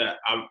gonna put that.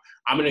 I'm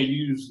gonna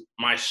use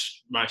my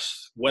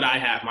what I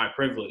have, my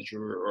privilege,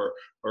 or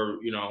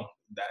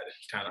that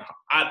kind of.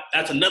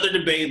 That's another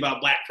debate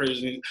about black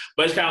privilege,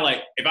 but it's kind of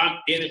like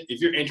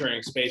if you're entering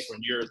a space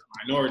when you're a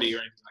minority or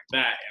anything like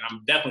that, and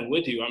I'm definitely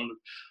with you. I'm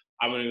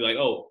gonna be like,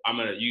 oh, I'm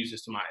gonna use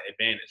this to my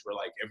advantage. Where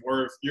like if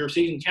you're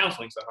seeking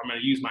counseling stuff, I'm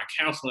gonna use my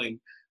counseling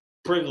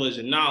privilege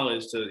and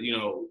knowledge to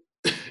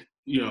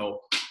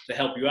to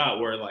help you out.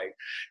 Where like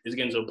it's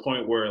getting to a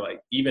point where like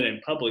even in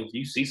public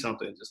you see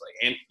something just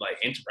like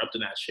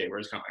interrupting that shit, where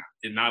it's kind of like,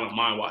 it's not on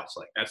my watch.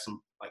 Like that's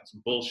some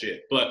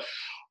bullshit. But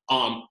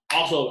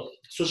also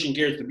switching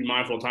gears to be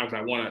mindful of time, because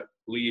I want to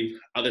leave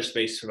other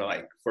space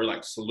for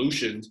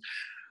solutions.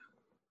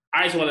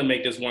 I just want to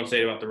make this one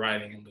statement about the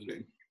rioting and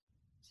looting.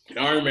 In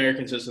our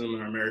American system,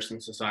 in our American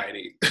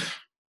society,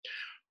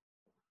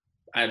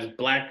 as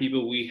black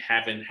people, we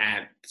haven't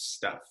had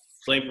stuff.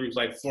 Slavery was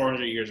like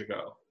 400 years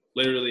ago.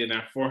 Literally in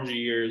that 400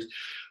 years,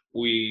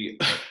 we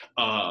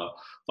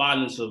fought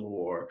in the Civil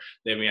War.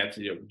 Then we had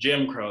to deal with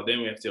Jim Crow. Then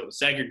we have to deal with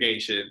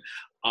segregation,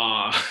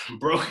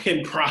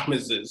 broken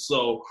promises.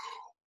 So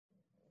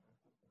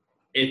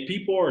if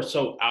people are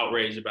so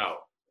outraged about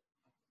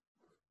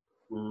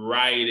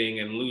rioting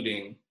and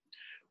looting,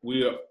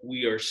 we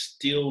are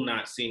still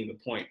not seeing the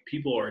point.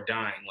 People are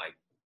dying. Like,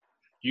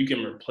 you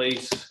can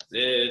replace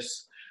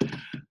this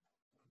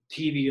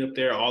TV up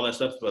there, all that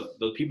stuff, but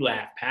the people that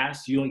have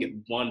passed, you only get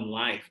one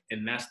life.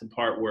 And that's the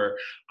part where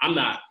I'm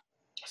not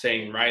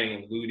saying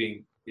rioting and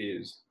looting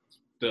is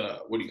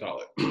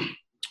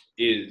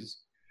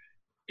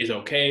is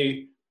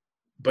okay,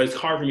 but it's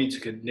hard for me to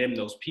condemn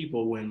those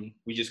people when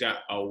we just got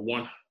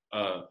one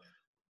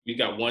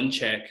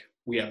check.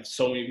 We have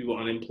so many people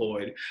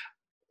unemployed.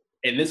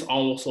 And this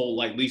also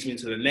like leads me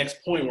to the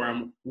next point where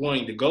I'm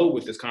wanting to go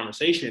with this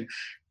conversation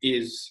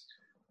is,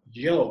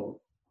 so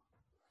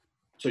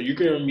you're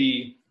going to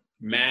be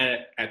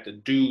mad at the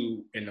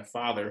dude and the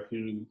father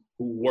who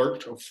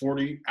worked a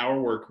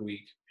 40-hour work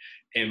week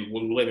and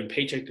was living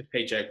paycheck to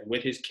paycheck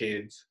with his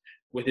kids,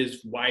 with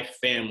his wife,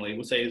 family.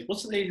 Let's say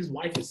his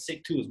wife is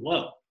sick too as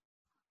well,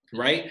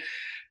 right?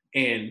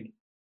 And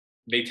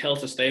they tell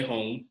us to stay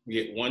home, we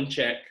get one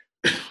check,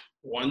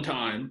 one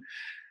time.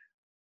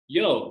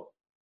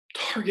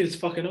 Target is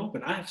fucking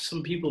open. I have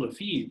some people to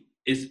feed.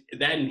 Is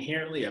that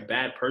inherently a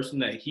bad person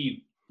that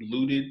he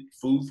looted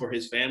food for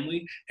his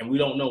family, and we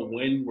don't know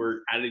when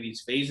we're out of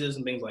these phases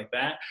and things like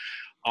that?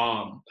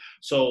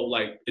 So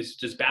like it's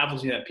just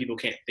baffles me that people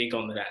can't think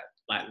on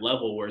that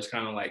level, where it's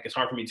kind of like it's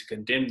hard for me to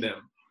condemn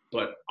them,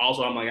 but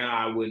also I'm like,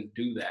 I wouldn't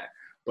do that.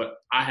 But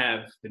I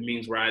have the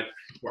means where I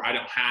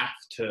don't have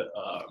to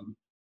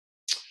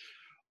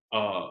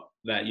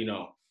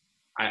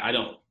I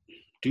don't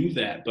do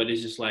that. But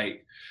it's just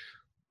like,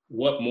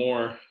 what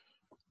more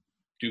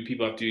do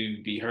people have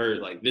to be heard?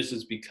 Like, this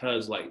is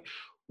because like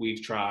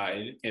we've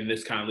tried, and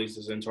this kind of leads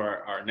us into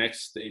our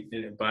next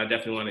statement. But I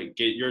definitely want to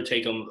get your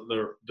take on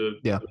the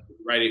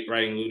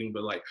writing looting,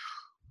 but like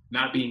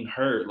not being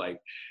heard. Like,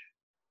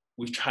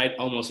 we've tried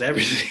almost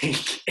everything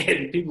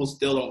and people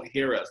still don't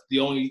hear us. They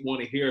only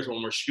want to hear us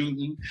when we're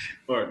shooting,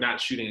 or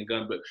not shooting a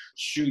gun, but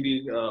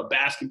shooting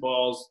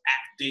basketballs,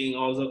 acting,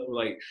 all this.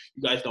 Like,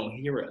 you guys don't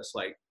hear us.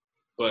 Like,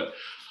 but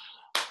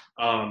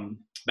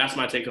that's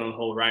my take on the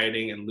whole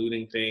rioting and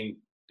looting thing.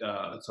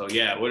 So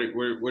yeah, what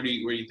are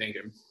you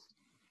thinking?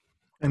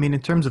 I mean,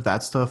 in terms of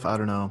that stuff, I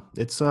don't know.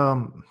 It's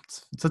a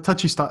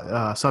touchy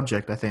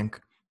subject, I think.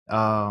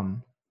 I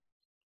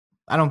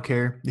don't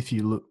care if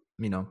you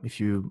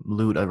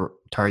loot a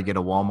Target,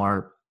 a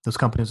Walmart, those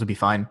companies would be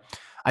fine.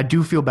 I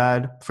do feel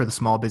bad for the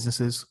small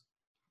businesses.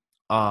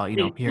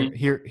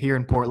 Here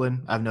in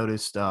Portland, I've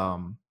noticed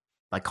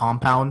like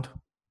Compound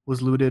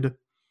was looted.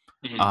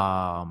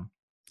 Mm-hmm.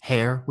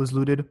 Hair was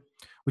looted,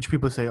 which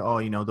people say,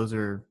 those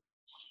are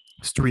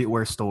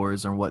streetwear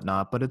stores and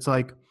whatnot. But it's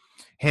like,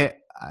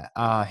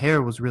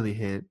 Hair was really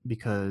hit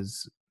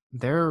because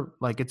they're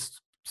like,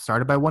 it's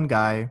started by one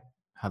guy,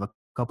 have a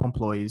couple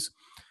employees.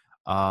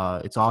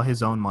 It's all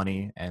his own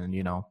money, and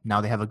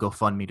now they have a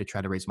GoFundMe to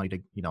try to raise money to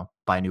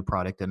buy a new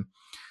product, and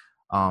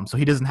so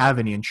he doesn't have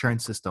any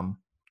insurance system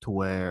to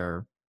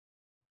where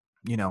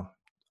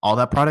all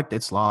that product,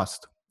 it's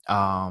lost.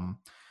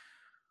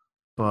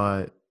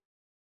 But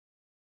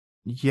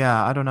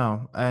yeah, I don't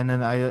know. And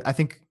then I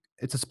think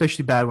it's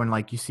especially bad when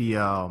like you see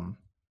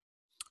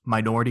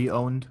minority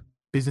owned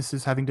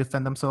businesses having to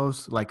defend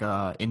themselves. Like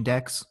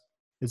Index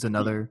is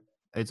another.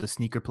 It's a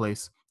sneaker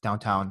place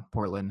downtown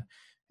Portland,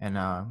 and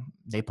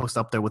they post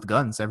up there with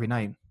guns every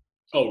night.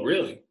 Oh,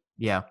 really?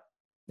 Yeah,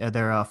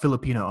 they're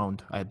Filipino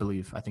owned, I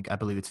believe. I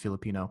believe it's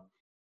Filipino.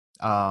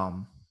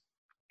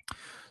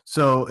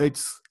 So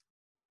it's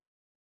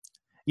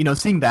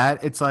seeing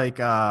that, it's like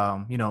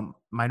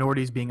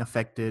minorities being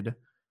affected,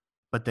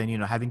 but then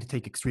having to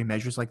take extreme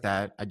measures like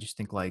that. I just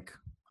think, like,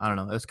 I don't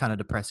know, it's kind of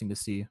depressing to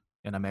see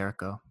in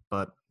America,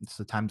 but it's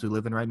the times we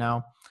live in right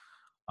now.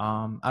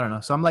 I don't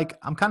know. So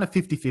I'm kind of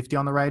 50-50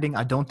 on the rioting.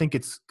 I don't think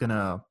it's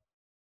gonna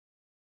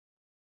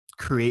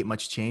create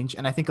much change.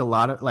 And I think a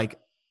lot of like,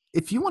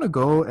 if you want to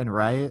go and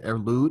riot or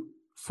loot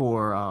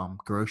for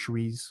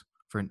groceries,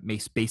 for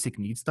basic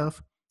need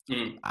stuff,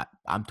 Mm.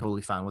 I'm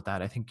totally fine with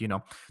that. I think,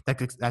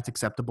 that's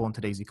acceptable in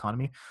today's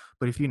economy.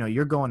 But if,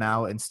 you're going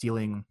out and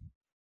stealing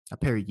a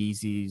pair of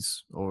Yeezys,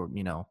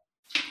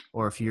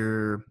 or if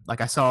you're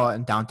like, I saw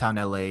in downtown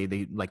LA,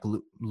 they like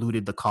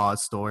looted the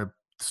Cause store,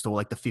 stole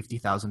like the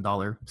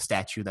 $50,000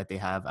 statue that they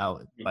have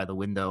out by the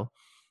window.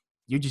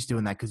 You're just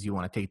doing that because you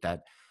want to take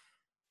that.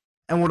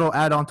 And what I'll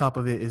add on top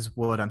of it is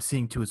what I'm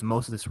seeing too is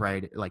most of this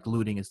riot, like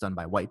looting, is done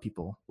by white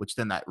people, which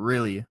then that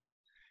really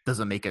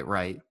doesn't make it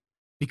right,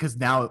 because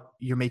now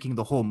you're making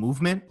the whole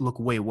movement look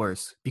way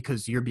worse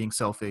because you're being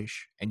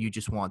selfish and you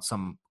just want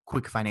some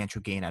quick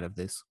financial gain out of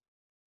this.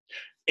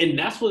 And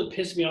that's what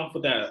pissed me off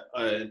with that.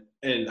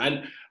 And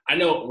I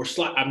know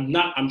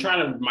I'm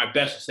trying to my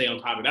best to stay on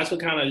topic. That's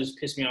what kind of just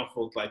pissed me off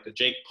with like the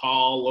Jake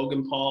Paul,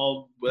 Logan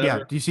Paul, whatever.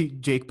 Yeah. Do you see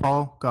Jake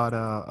Paul got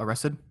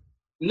arrested?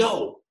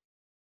 No.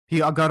 He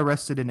got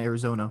arrested in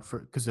Arizona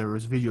because there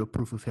was video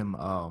proof of him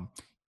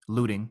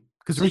looting.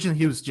 Because originally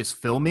he was just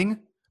filming,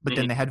 but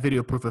then they had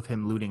video proof of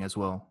him looting as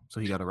well. So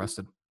he got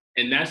arrested.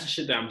 And that's the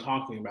shit that I'm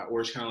talking about,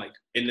 where it's kind of like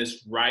in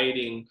this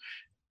rioting,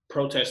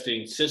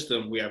 protesting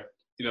system, we have,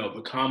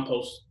 the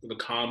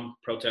calm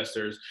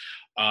protesters.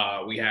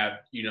 We have,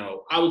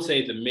 I would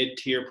say the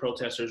mid-tier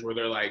protesters where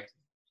they're like,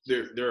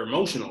 they're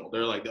emotional.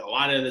 They're like, a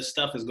lot of this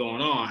stuff is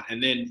going on.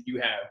 And then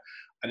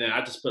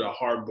I just put a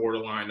hard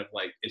borderline of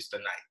like, it's the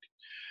night.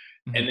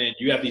 Mm-hmm. And then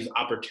you have these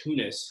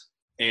opportunists,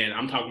 and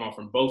I'm talking about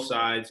from both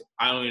sides.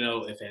 I don't even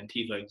know if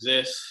Antifa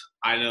exists.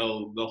 I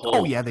know the whole.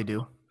 Oh yeah, they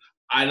do.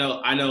 I know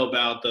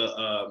about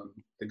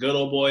the good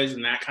old boys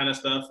and that kind of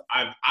stuff.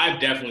 I've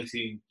definitely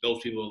seen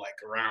those people like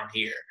around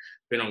here,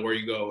 depending on where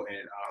you go.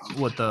 And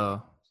what the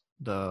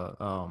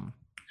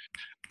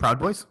Proud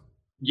Boys?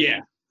 Yeah,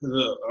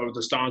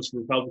 the staunch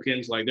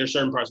Republicans. Like there's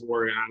certain parts of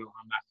Oregon I'm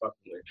not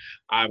fucking with.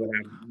 I would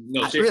have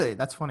no. Really,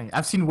 that's funny.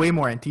 I've seen way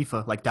more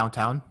Antifa like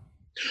downtown.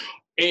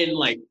 And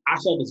like I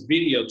saw this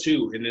video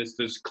too, and it's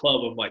this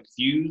club of like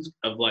Fuse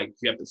of like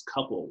you have this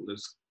couple. You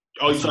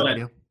saw that?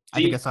 Video.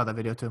 I think I saw that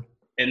video too.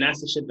 And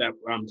that's the shit that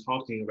I'm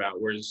talking about,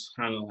 where it's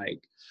kind of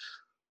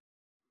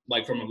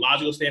like from a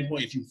logical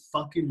standpoint, if you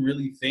fucking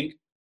really think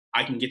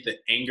I can get the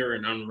anger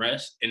and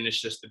unrest, and it's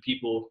just the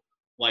people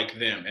like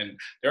them, and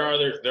there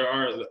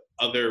are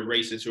other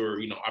races who are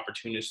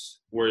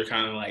opportunists, where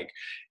kind of like,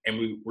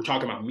 and we're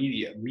talking about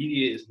media.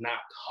 Media is not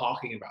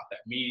talking about that.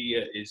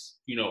 Media is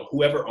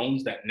whoever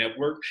owns that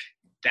network,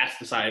 that's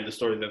the side of the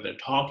story that they're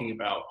talking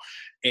about,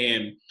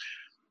 and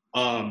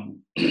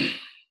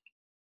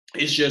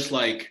it's just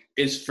like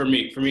it's for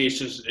me it's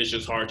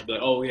just hard to be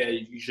like, oh yeah,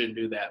 you shouldn't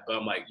do that, but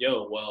I'm like,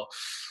 yo, well,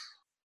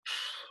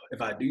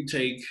 if I do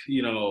take,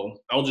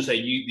 I'll just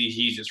say these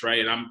Yeezys,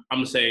 right? And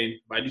I'm saying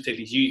if I do take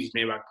these Yeezys,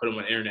 maybe I can put them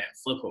on the internet and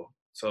flip them.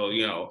 So,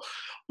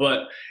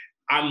 but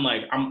I'm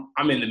like,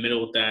 I'm in the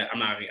middle with that. I'm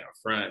not even up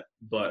front,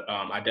 but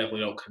I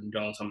definitely don't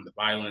condone some of the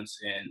violence.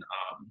 And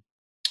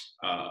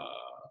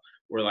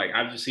we're like,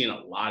 I've just seen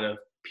a lot of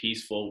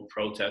peaceful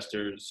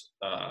protesters,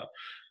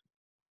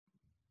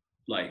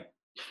 like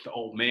the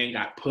old man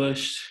got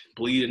pushed,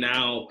 bleeding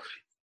out,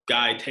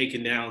 guy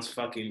taking down his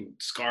fucking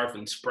scarf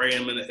and spray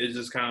him, and it's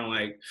just kind of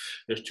like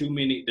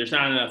there's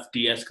not enough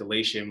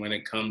de-escalation when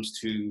it comes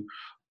to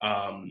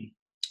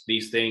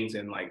these things.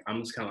 And like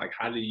I'm just kind of like,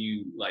 how do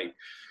you like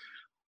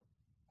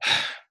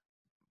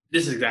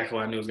this is exactly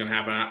what I knew was gonna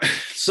happen.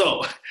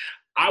 So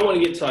I want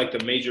to get to like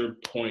the major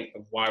point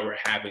of why we're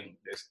having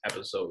this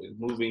episode, is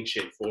moving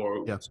shit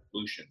forward with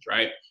solutions,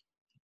 right?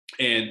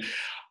 And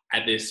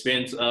at the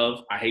expense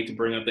of, I hate to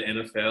bring up the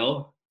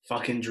NFL,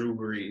 fucking Drew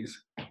Brees.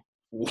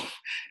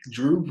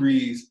 Drew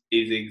Brees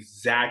is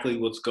exactly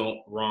what's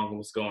going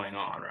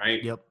on,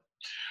 right? Yep.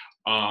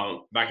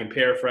 If I can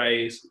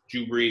paraphrase,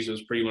 Drew Brees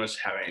was pretty much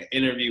having an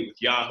interview with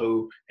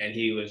Yahoo, and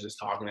he was just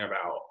talking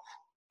about,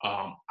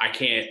 I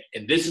can't,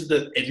 and this is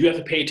if you have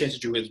to pay attention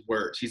to his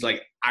words, he's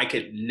like, I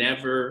could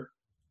never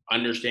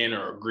understand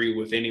or agree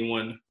with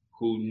anyone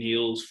who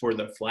kneels for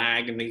the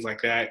flag and things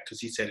like that, because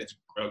he said his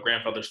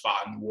grandfathers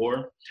fought in the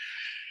war.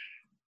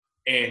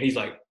 And he's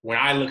like, when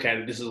I look at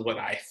it, this is what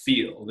I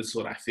feel. This is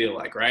what I feel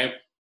like, right?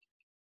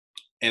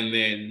 And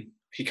then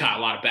he got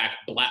a lot of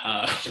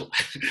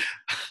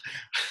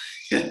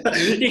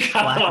he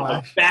got a lot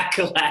of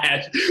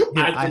backlash.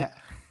 Yeah,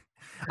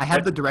 I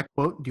have the direct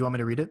quote. Do you want me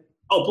to read it?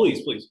 Oh,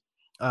 please.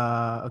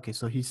 Okay,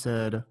 so he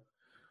said,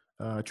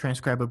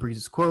 transcribe of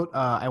Breeze's quote,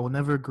 I will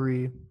never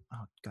agree.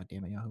 Oh, God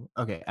damn it, Yahoo.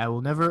 Okay, I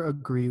will never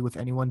agree with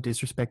anyone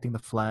disrespecting the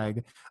flag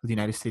of the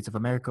United States of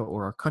America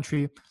or our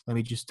country. Let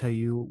me just tell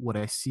you what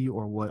I see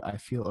or what I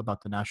feel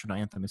about the national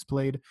anthem is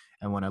played.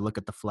 And when I look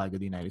at the flag of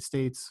the United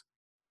States,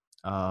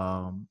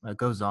 it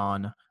goes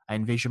on. I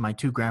envision my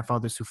two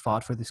grandfathers who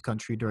fought for this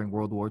country during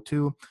World War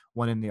II,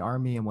 one in the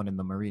Army and one in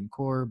the Marine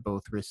Corps.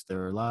 Both risked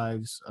their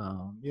lives.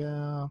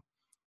 Yeah.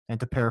 And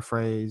to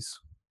paraphrase,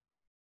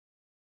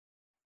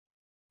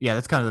 yeah,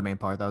 that's kind of the main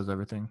part. That was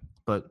everything.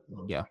 but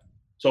yeah.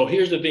 So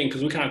here's the thing,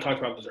 because we kind of talked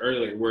about this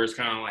earlier, where it's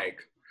kind of like,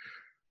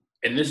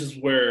 and this is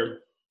where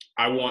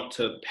I want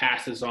to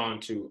pass this on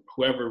to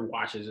whoever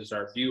watches this,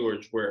 our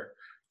viewers, where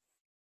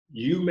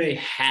you may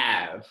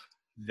have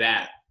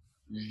that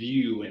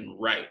view and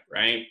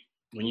right?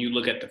 When you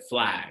look at the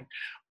flag,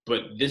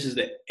 but this is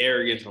the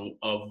arrogance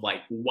of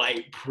like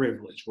white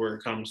privilege, where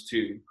it comes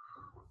to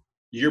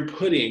you're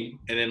putting,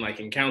 and then like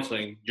in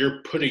counseling,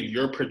 you're putting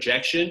your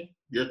projection,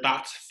 your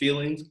thoughts,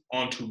 feelings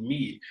onto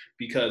me,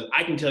 because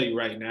I can tell you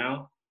right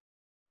now,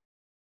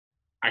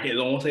 I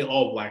don't want to say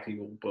all Black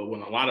people, but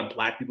when a lot of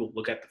Black people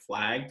look at the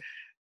flag,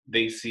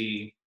 they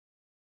see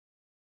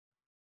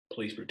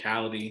police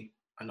brutality,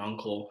 an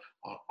uncle,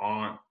 an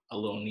aunt, a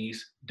little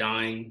niece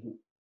dying,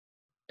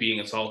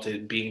 being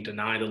assaulted, being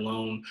denied a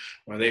loan,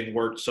 where they've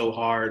worked so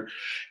hard.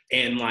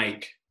 And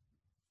like,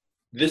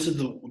 this is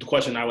the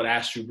question I would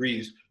ask Drew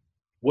Brees.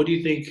 What do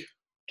you think?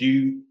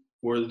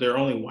 Were there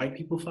only white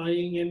people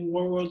fighting in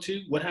World War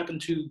II? What happened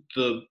to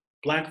the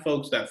Black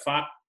folks that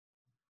fought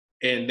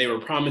and they were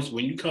promised,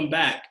 when you come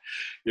back,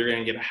 you're going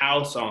to get a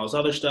house, all this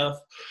other stuff.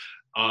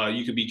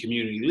 You could be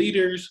community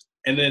leaders.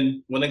 And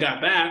then when they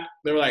got back,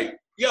 they were like,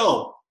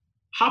 yo,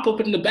 hop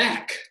up in the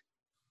back.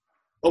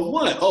 Of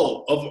what?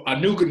 Oh, of a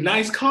new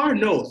nice car?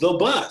 No, the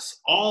bus.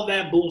 All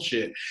that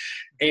bullshit.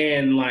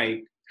 And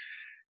like,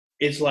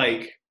 it's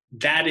like,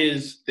 that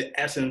is the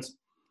essence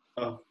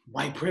of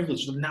white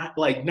privilege. Not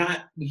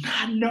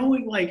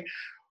knowing, like,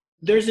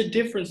 there's a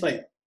difference.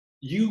 Like,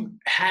 you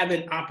have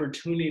an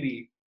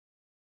opportunity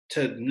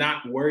to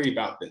not worry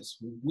about this.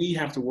 We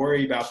have to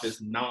worry about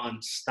this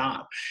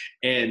nonstop.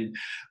 And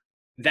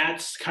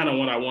that's kind of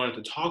what I wanted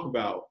to talk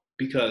about,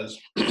 because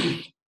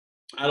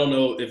I don't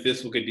know if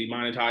this will get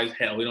demonetized.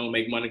 Hell, we don't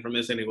make money from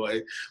this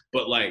anyway.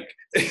 But like,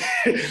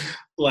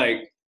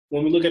 like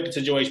when we look at the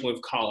situation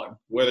with Colin,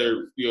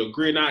 whether you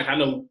agree or not, I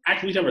know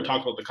actually we never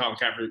talked about the Colin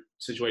Kaepernick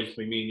situation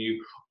between me and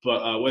you,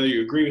 but whether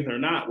you agree with it or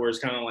not, where it's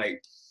kind of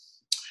like,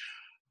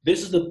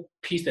 this is the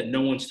piece that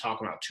no one's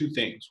talking about. Two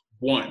things.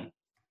 One,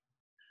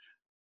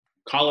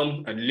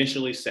 Colin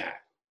initially sat.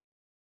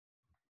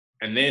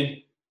 And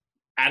then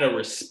out of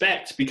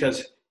respect,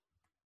 because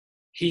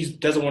he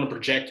doesn't want to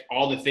project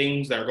all the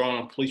things that are going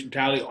on police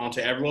brutality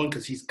onto everyone,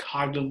 because he's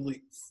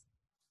cognitively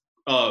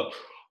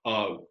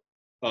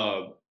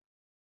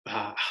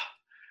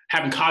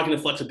having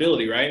cognitive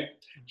flexibility, right?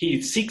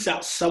 He seeks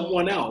out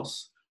someone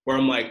else where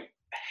I'm like,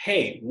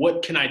 hey,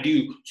 what can I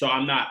do so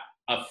I'm not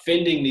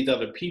offending these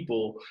other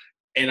people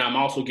and I'm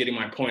also getting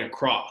my point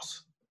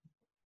across?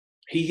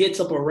 He hits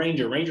up a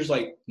ranger. Ranger's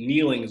like,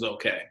 kneeling is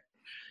okay.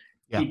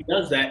 Yeah. He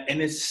does that,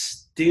 and it's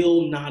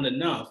still not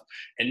enough.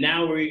 And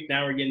now we're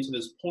getting to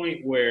this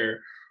point where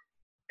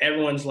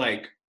everyone's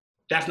like,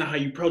 that's not how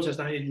you protest,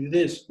 not how you do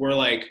this. We're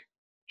like,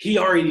 he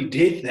already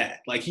did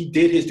that. Like, he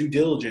did his due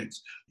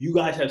diligence. You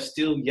guys have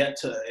still yet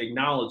to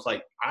acknowledge,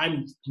 like,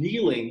 I'm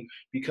kneeling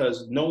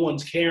because no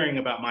one's caring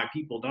about my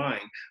people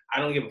dying. I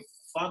don't give a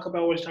fuck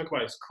about what he's talking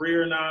about, his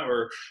career or not,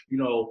 or, you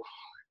know,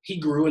 he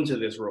grew into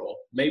this role.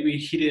 Maybe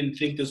he didn't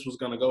think this was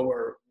going to go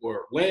where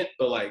it went,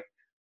 but like,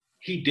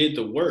 he did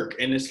the work.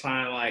 And it's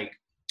kind of like,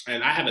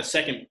 and I have a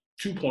second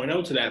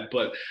 2.0 to that,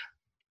 but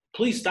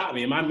please stop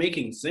me. Am I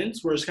making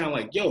sense? Where it's kind of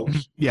like, yo,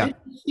 yeah.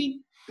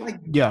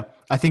 Yeah,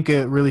 I think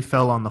it really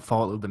fell on the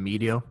fault of the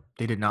media.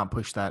 They did not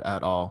push that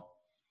at all.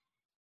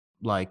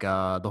 Like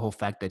the whole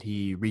fact that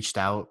he reached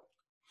out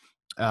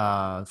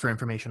for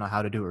information on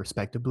how to do it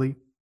respectably,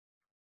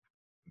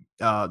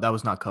 that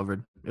was not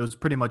covered. It was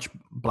pretty much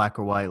black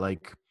or white.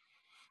 Like,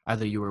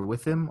 either you were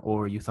with him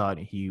or you thought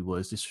he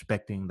was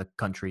disrespecting the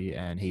country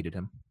and hated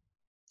him.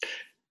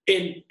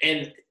 Media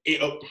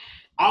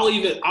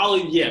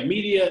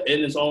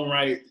in its own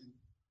right.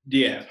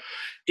 Yeah.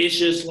 It's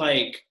just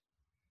like,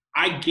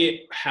 I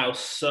get how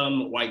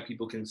some white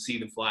people can see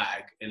the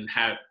flag and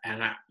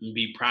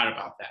be proud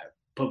about that.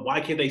 But why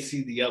can't they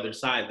see the other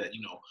side that,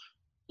 you know,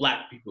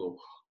 black people,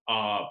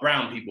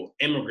 brown people,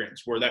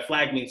 immigrants, where that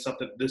flag means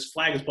something. This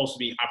flag is supposed to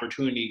be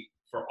opportunity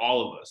for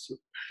all of us.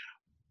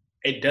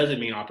 It doesn't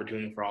mean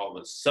opportunity for all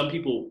of us. Some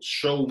people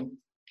show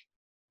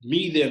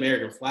me the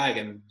American flag,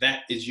 and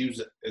that is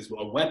used as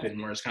a weapon,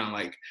 where it's kind of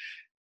like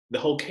the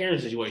whole Karen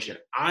situation.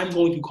 I'm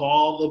going to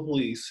call the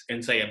police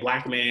and say a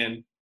black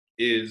man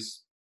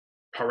is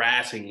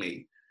harassing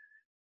me.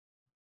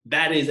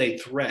 That is a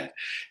threat.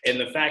 And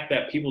the fact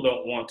that people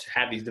don't want to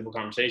have these difficult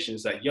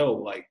conversations, like, yo,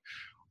 like,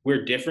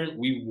 we're different.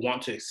 We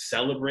want to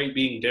celebrate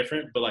being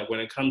different. But like, when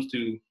it comes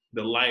to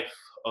the life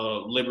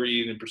of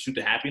liberty and pursuit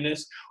of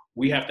happiness,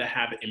 we have to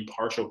have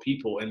impartial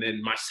people. And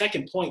then my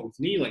second point with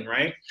kneeling,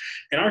 right?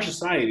 In our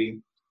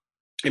society,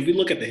 if we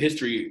look at the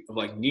history of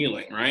like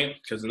kneeling, right?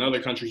 Because in other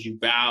countries you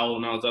bow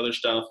and all this other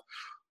stuff,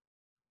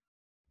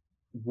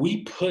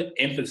 we put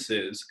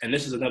emphasis, and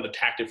this is another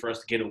tactic for us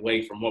to get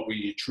away from what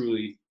we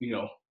truly, you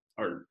know,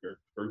 or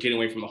getting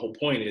away from the whole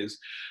point is,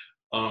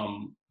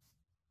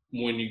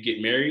 when you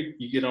get married,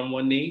 you get on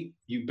one knee,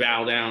 you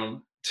bow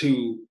down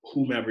to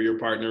whomever your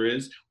partner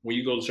is. When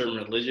you go to certain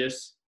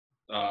religious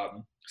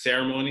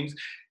ceremonies,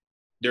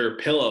 there are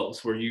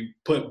pillows where you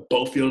put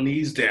both your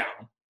knees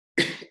down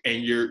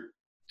and you're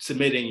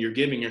submitting, you're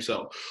giving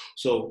yourself.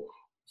 So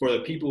for the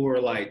people who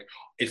are like,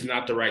 it's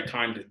not the right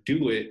time to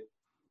do it,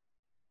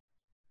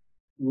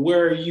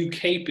 where are you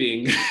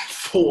caping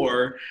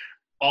for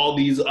all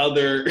these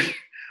other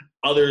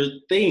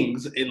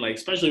things in, like,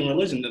 especially in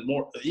religion, that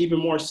even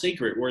more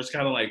sacred, where it's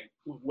kind of like,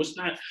 what's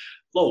not,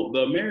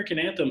 the American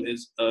anthem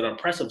is an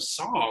oppressive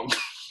song.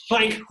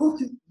 Like,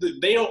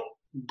 they don't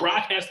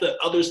broadcast the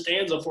other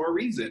stanza for a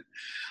reason.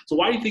 So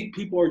why do you think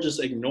people are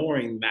just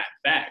ignoring that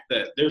fact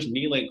that there's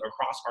kneeling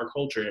across our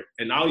culture?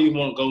 And now you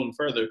won't go any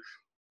further.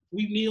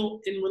 We kneel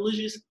in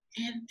religious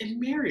and in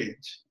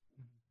marriage.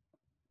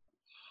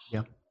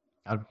 Yeah.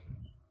 I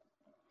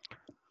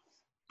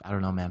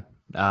don't know, man.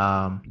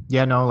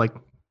 Yeah, no, like,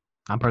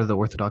 I'm part of the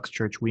Orthodox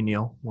Church. We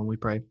kneel when we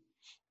pray.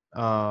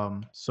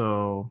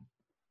 So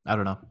I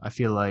don't know. I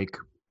feel like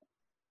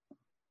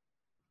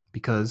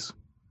because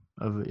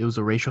it was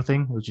a racial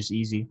thing, it was just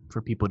easy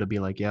for people to be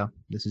like, yeah,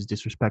 this is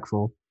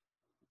disrespectful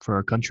for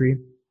our country.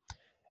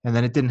 And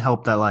then it didn't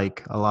help that,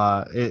 like,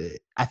 I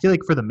feel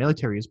like for the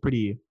military it's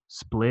pretty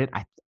split.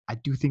 I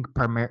do think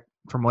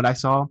from what I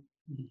saw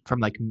from,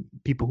 like,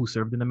 people who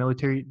served in the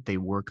military, they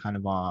were kind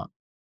of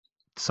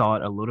saw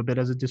it a little bit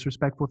as a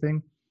disrespectful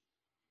thing.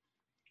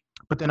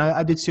 But then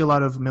I did see a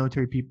lot of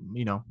military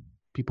people,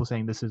 people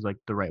saying this is, like,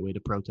 the right way to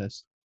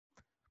protest.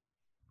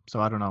 So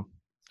I don't know.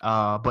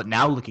 But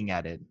now looking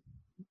at it,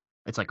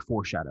 it's like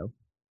foreshadow.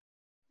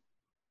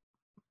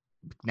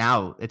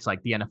 Now it's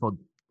like the NFL.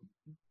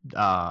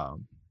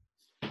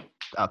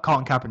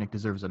 Colin Kaepernick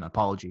deserves an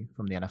apology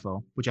from the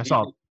NFL, which I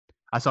saw.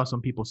 I saw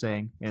some people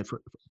saying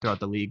throughout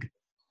the league.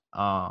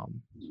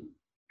 And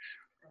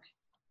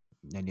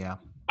yeah,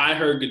 I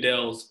heard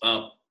Goodell's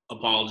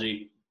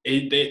apology.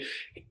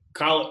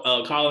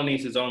 Colin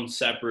needs his own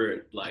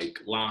separate, like,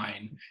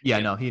 line. Yeah,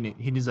 no, he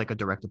needs, like, a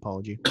direct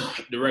apology.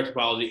 Direct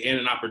apology and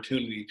an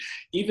opportunity.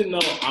 Even though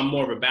I'm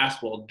more of a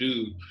basketball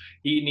dude,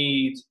 he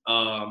needs,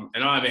 and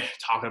I'm not even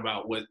talking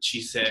about what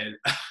she said.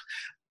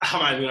 I'm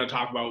not even going to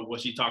talk about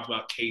what she talked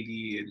about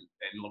KD and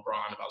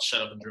LeBron about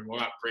shut up and dribble.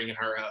 I'm not bringing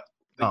her up.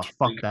 Oh,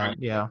 fuck that.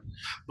 Yeah.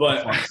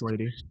 But, Fox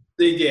lady.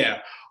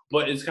 Yeah.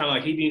 But it's kind of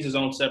like he needs his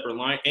own separate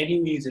line, and he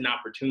needs an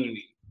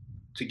opportunity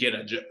to get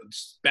a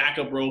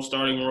backup role,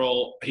 starting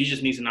role. He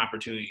just needs an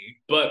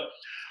opportunity. But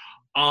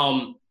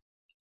I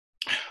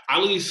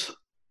at least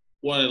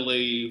want to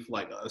leave,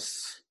 like,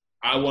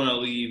 I want to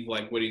leave,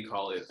 like, what do you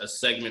call it, a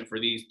segment for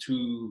these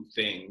two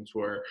things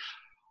where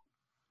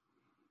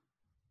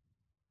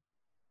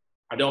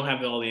I don't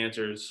have all the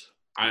answers.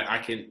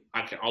 I'll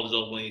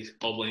just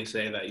openly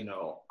say that,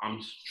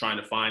 I'm trying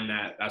to find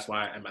that. That's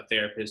why I'm a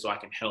therapist, so I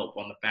can help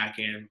on the back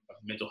end of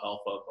mental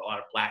health of a lot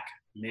of Black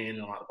men,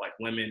 a lot of Black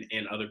women,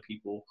 and other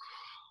people.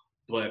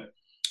 But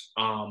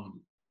I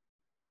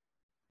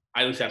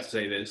just have to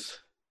say this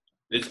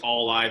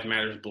all lives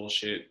matters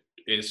bullshit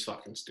is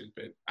fucking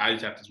stupid. I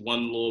just have this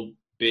one little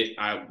bit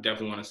I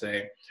definitely want to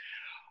say.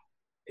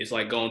 It's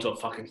like going to a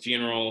fucking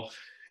funeral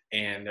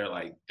and they're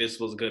like,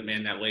 this was a good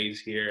man that lays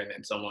here, and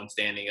then someone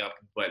standing up.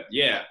 But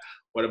yeah,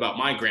 what about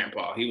my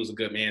grandpa? He was a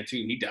good man too.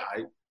 He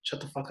died.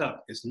 Shut the fuck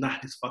up. It's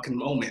not his fucking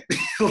moment.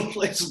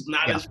 It's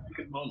not his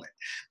fucking moment.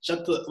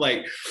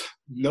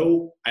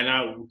 No, and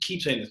I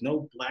keep saying this,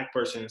 no Black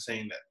person is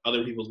saying that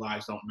other people's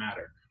lives don't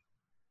matter.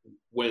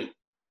 When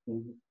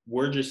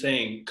we're just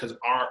saying, because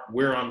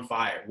we're on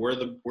fire.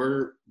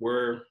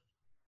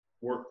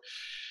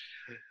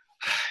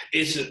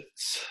 It's just,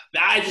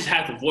 I just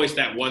have to voice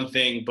that one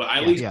thing, but I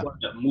at least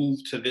want to move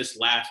to this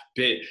last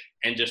bit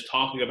and just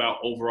talking about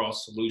overall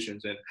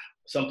solutions and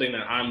something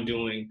that I'm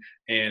doing.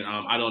 And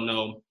I don't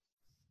know,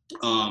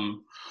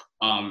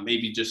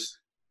 maybe just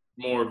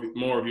more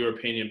of your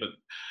opinion, but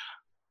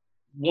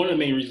one of the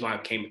main reasons why I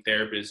became a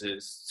therapist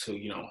is to,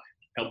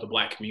 help the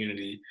Black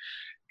community.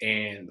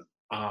 And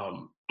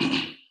I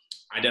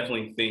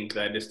definitely think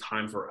that it's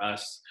time for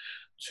us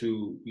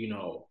to,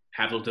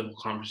 have those difficult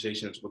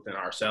conversations within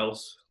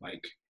ourselves,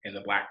 like in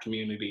the Black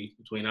community,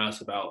 between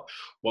us, about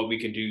what we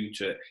can do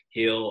to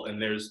heal.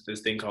 And there's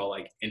this thing called,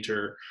 like,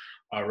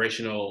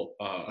 intergenerational,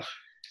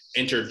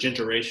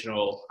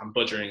 I'm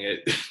butchering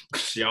it,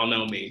 because y'all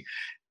know me,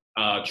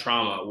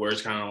 trauma, where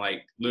it's kind of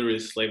like literally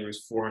slavery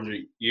is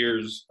 400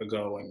 years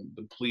ago, and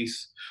the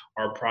police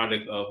are a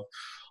product of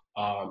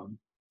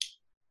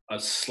a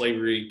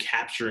slavery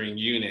capturing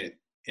unit,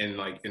 and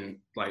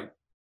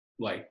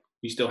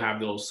we still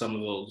have some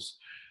of those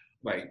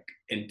like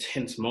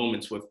intense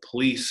moments with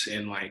police,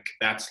 and like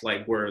that's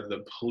like where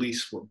the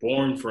police were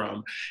born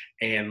from,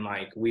 and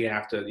like we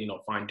have to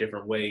find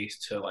different ways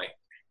to like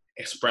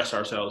express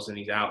ourselves in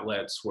these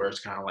outlets where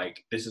it's kind of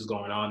like, this is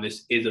going on,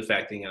 this is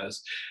affecting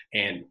us,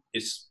 and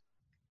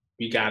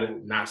we gotta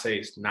not say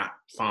it's not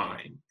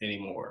fine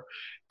anymore,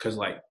 because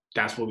like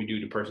that's what we do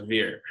to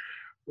persevere.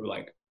 We're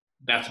like,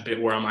 that's a bit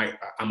where I'm like,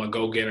 I'm a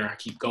go-getter. I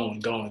keep going,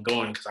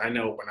 because I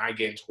know when I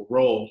get into a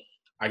role,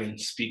 I can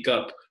speak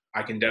up.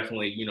 I can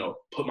definitely,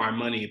 put my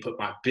money, put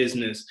my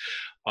business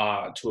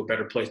to a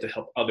better place to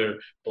help other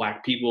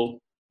Black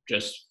people.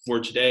 just for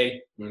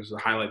today, was to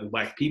highlight the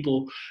Black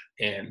people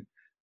and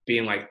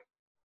being like,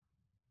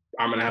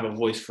 I'm going to have a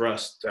voice for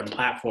us and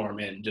platform,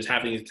 and just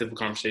having these difficult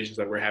conversations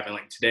that we're having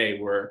like today,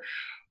 where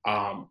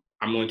I'm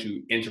going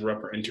to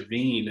interrupt or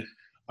intervene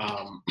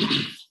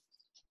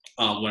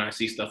when I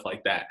see stuff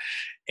like that.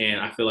 And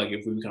I feel like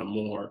if we become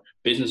more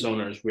business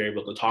owners, we're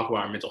able to talk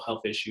about our mental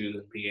health issues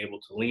and be able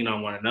to lean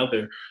on one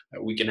another,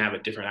 that we can have a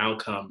different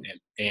outcome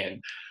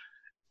and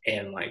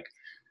like,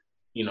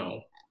 you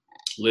know,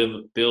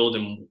 build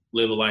and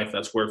live a life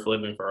that's worth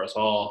living for us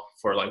all.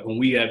 For like when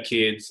we have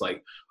kids,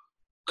 like,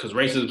 because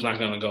racism is not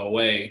going to go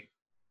away,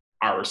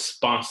 our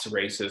response to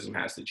racism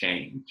has to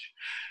change.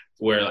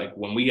 Where like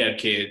when we have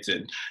kids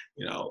and,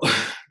 you know,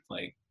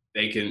 like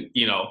they can,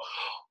 you know,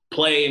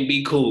 play and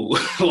be cool,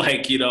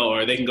 like, you know,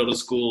 or they can go to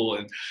school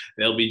and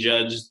they'll be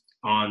judged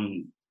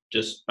on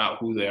just about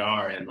who they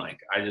are. And like,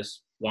 I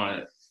just want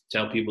to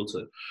tell people to,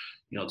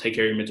 you know, take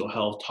care of your mental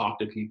health, talk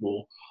to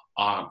people.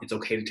 It's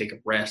okay to take a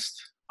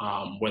rest,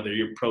 whether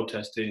you're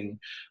protesting,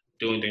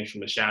 doing things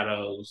from the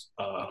shadows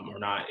or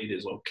not. It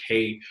is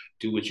okay.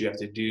 Do what you have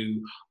to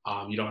do.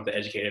 You don't have to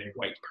educate every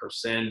white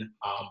person,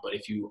 but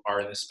if you are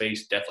in the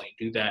space, definitely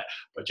do that.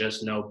 But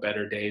just know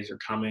better days are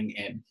coming.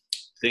 And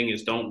the thing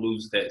is, don't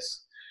lose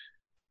this.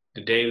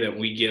 The day that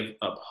we give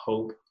up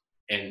hope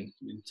and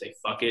say,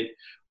 fuck it,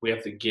 we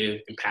have to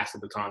give and pass the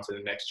baton to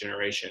the next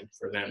generation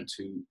for them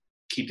to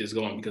keep this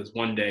going, because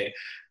one day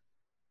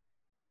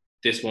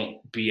this won't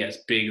be as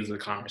big as a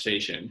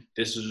conversation.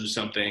 This is just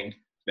something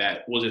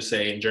that, we'll just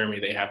say in Germany,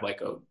 they have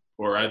like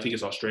or I think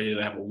it's Australia,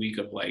 they have a week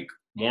of like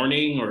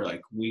mourning, or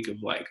like week of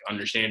like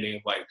understanding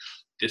of like,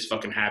 this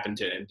fucking happened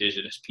to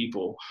indigenous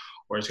people,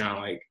 where it's kind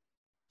of like,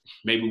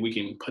 maybe we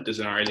can put this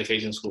in our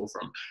education school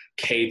from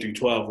K through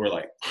 12, where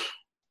like,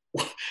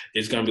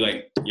 it's going to be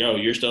like, yo,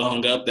 you're still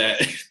hung up that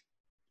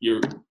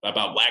you're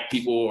about Black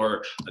people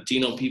or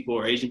Latino people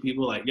or Asian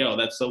people. Like, yo,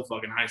 that's so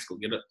fucking high school.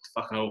 Get up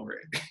fucking over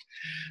it.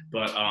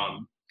 But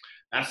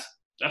that's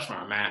where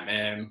I'm at,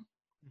 man.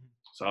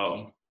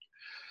 So.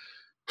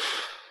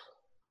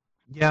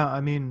 Yeah,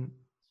 I mean,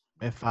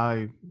 if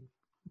I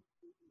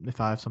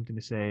have something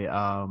to say,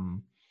 I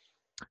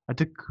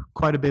took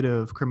quite a bit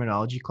of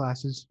criminology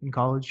classes in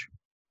college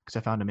because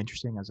I found them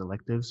interesting as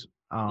electives.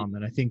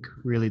 And I think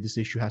really this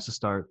issue has to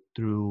start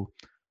through,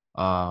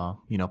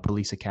 you know,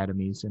 police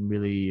academies and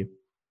really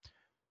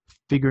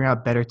figuring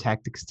out better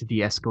tactics to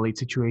de-escalate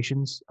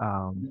situations.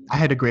 I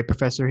had a great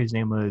professor. His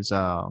name was,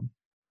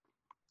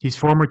 he's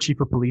former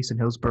chief of police in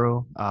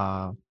Hillsborough,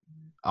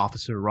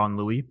 Officer Ron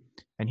Louis.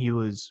 And he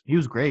was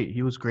great.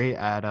 He was great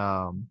at,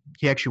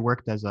 he actually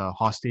worked as a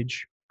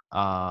hostage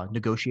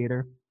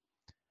negotiator,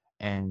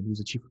 and he was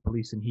a chief of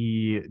police, and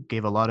he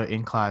gave a lot of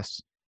in-class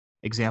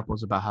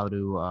examples about how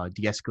to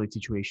de-escalate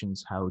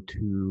situations, how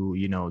to,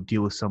 you know,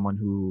 deal with someone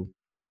who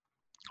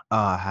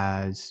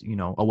has, you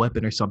know, a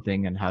weapon or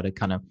something, and how to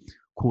kind of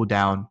cool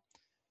down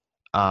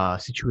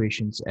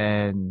situations.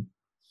 And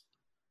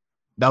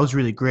that was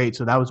really great.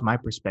 So that was my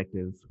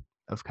perspective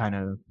of kind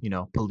of, you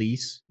know,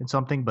 police and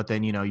something. But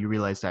then, you know, you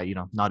realize that, you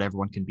know, not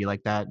everyone can be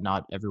like that.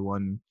 Not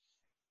everyone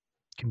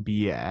can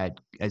be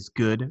as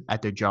good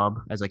at their job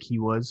as like he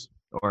was,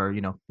 or,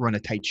 you know, run a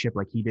tight ship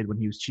like he did when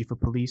he was chief of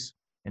police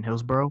in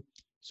Hillsborough.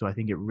 So I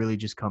think it really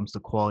just comes to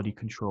quality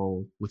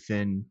control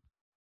within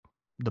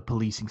the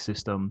policing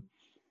system,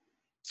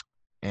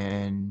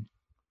 and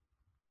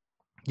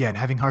yeah, and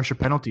having harsher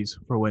penalties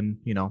for when,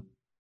 you know,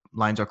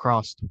 lines are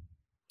crossed.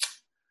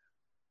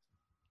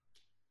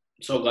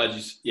 So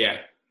glad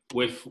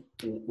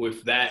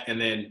with that, and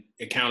then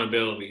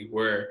accountability,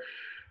 where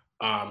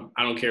I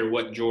don't care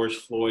what George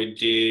Floyd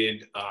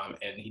did,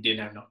 and he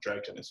didn't have no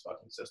drugs in his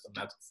fucking system.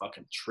 That's a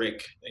fucking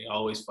trick. They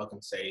always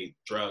fucking say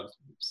drugs.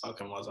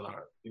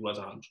 He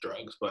wasn't on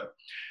drugs. But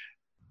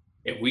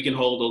if we can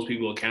hold those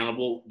people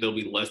accountable, they'll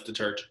be less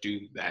deterred to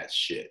do that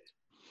shit.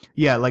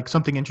 Yeah, like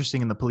something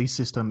interesting in the police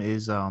system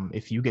is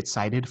if you get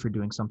cited for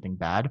doing something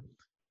bad,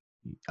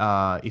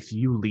 if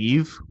you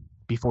leave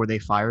before they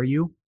fire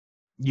you,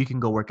 you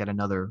can go work at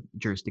another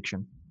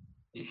jurisdiction.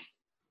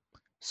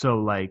 So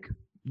like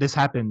this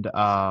happened.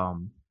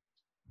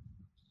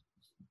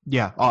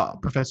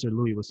 Professor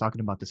Louis was talking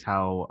about this,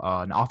 how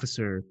an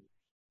officer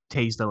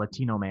tased a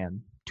Latino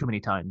man too many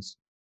times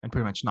and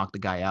pretty much knocked the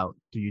guy out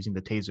through using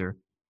the taser.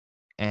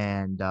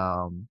 And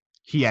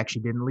he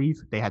actually didn't leave.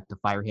 They had to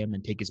fire him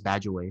and take his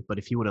badge away. But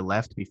if he would have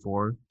left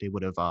before, they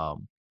would have,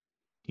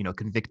 you know,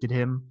 convicted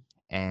him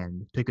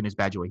and taken his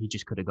badge away. He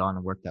just could have gone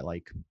and worked at,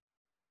 like,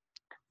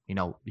 you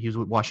know, he was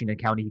with Washington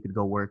County. He could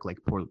go work like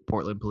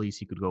Portland Police.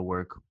 He could go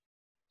work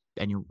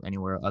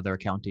anywhere other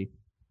county.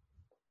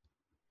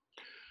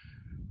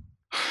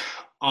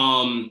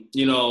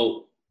 You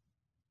know,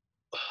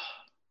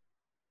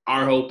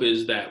 our hope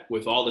is that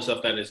with all the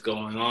stuff that is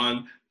going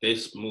on,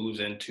 this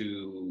moves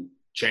into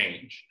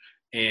change.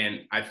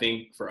 And I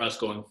think for us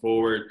going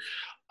forward,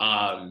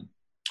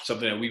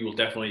 something that we will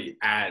definitely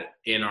add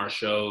in our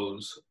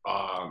shows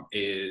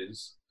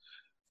is,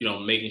 you know,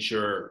 making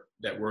sure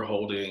that we're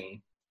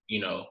holding, you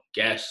know,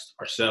 guests,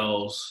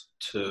 ourselves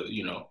to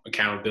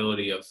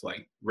accountability of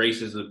like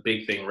race is a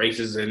big thing. Race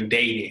is in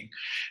dating,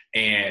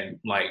 and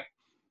like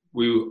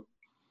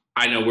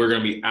I know we're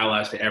gonna be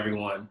allies to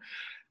everyone,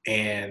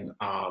 and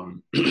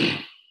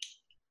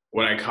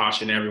what I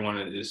caution everyone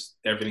is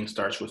everything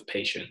starts with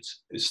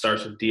patience. It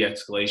starts with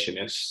de-escalation.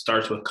 It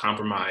starts with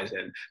compromise,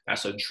 and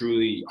that's a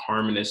truly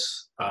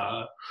harmonious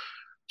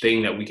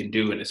thing that we can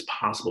do, and it's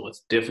possible.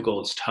 It's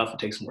difficult. It's tough. It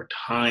takes more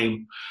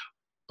time,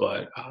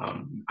 but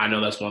I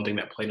know that's one thing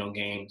that Play No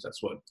Games.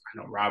 That's what I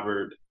know.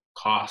 Robert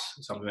Koss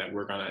is something that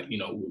we're gonna,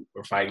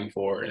 we're fighting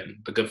for, and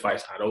the good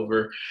fight's not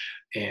over,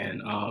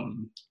 and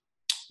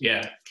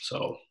yeah,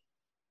 so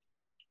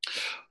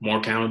more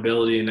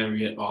accountability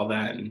and all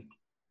that, and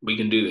we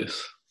can do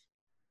this.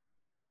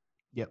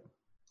 Yep.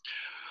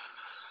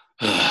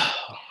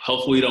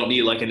 Hopefully we don't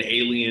need like an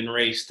alien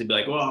race to be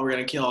like, well, we're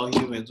gonna kill all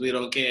humans, we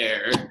don't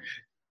care.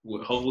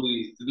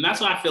 Hopefully, and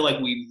that's why I feel like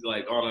we,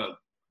 like, on a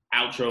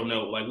outro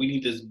note, like we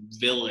need this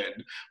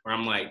villain where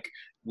I'm like,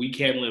 we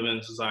can live in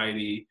a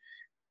society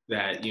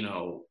that,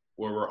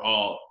 where we're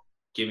all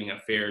giving a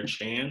fair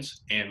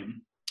chance,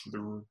 and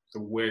the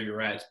where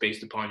you're at is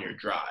based upon your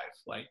drive.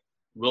 Like,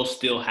 we'll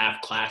still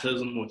have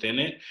classism within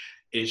it.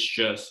 It's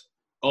just,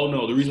 oh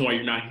no, the reason why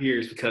you're not here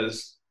is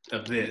because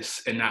of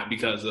this and not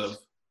because of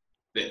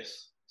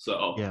this.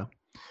 So Yeah,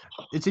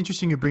 it's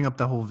interesting you bring up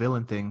the whole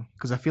villain thing,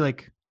 because I feel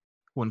like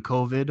when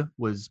COVID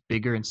was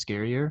bigger and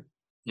scarier,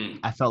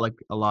 I felt like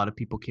a lot of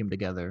people came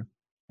together,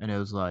 and it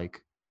was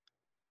like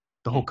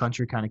the whole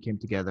country kind of came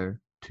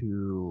together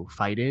to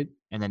fight it.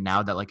 And then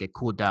now that like it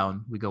cooled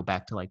down, we go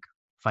back to like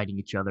fighting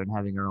each other and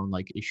having our own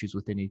like issues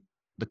within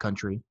the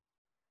country.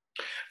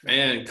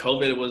 Man,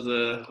 COVID was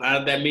how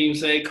did that meme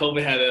say?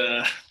 COVID had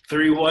a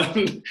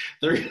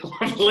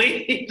 3-1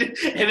 lead,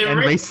 and then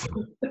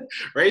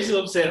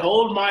racism said,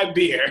 "Hold my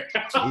beer."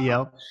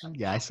 Yep.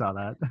 Yeah, I saw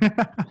that.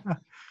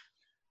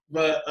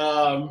 But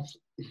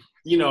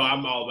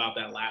I'm all about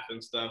that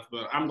laughing stuff.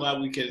 But I'm glad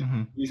we could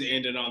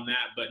end it on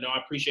that. But no, I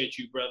appreciate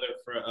you, brother,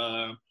 for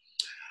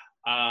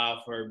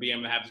being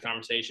able to have this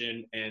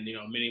conversation, and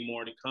many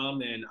more to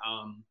come. And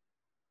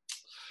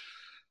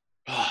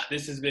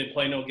this has been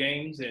Play No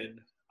Games, and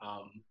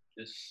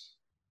this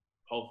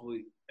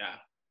hopefully, yeah.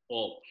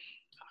 Well,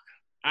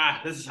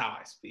 this is how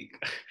I speak.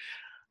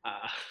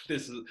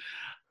 This is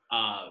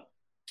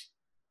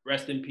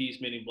rest in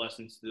peace, many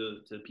blessings to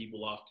people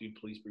lost to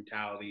police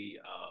brutality.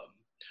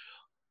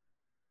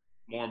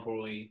 More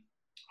importantly,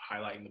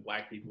 highlighting the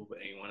Black people, but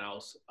anyone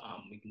else,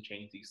 we can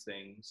change these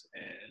things.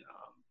 And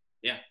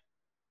yeah.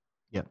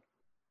 Yep.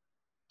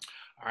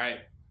 All right.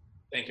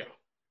 Thank you.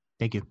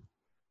 Thank you.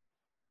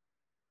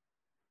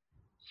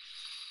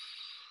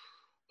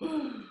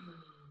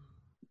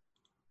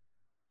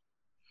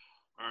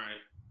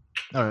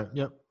 All right.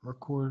 Yep.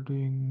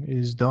 Recording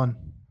is done.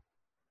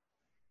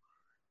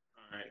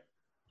 All right.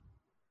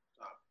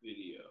 Stop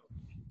video.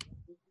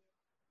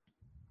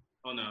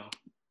 Oh no.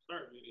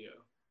 Start video.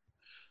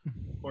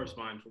 Of course,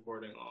 mine's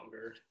recording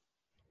longer.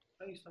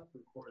 How do you stop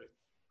recording?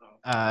 Oh.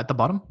 At the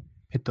bottom,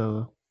 hit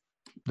the.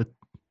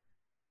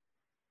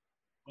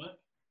 What?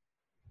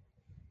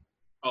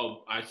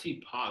 Oh, I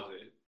see pause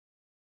it.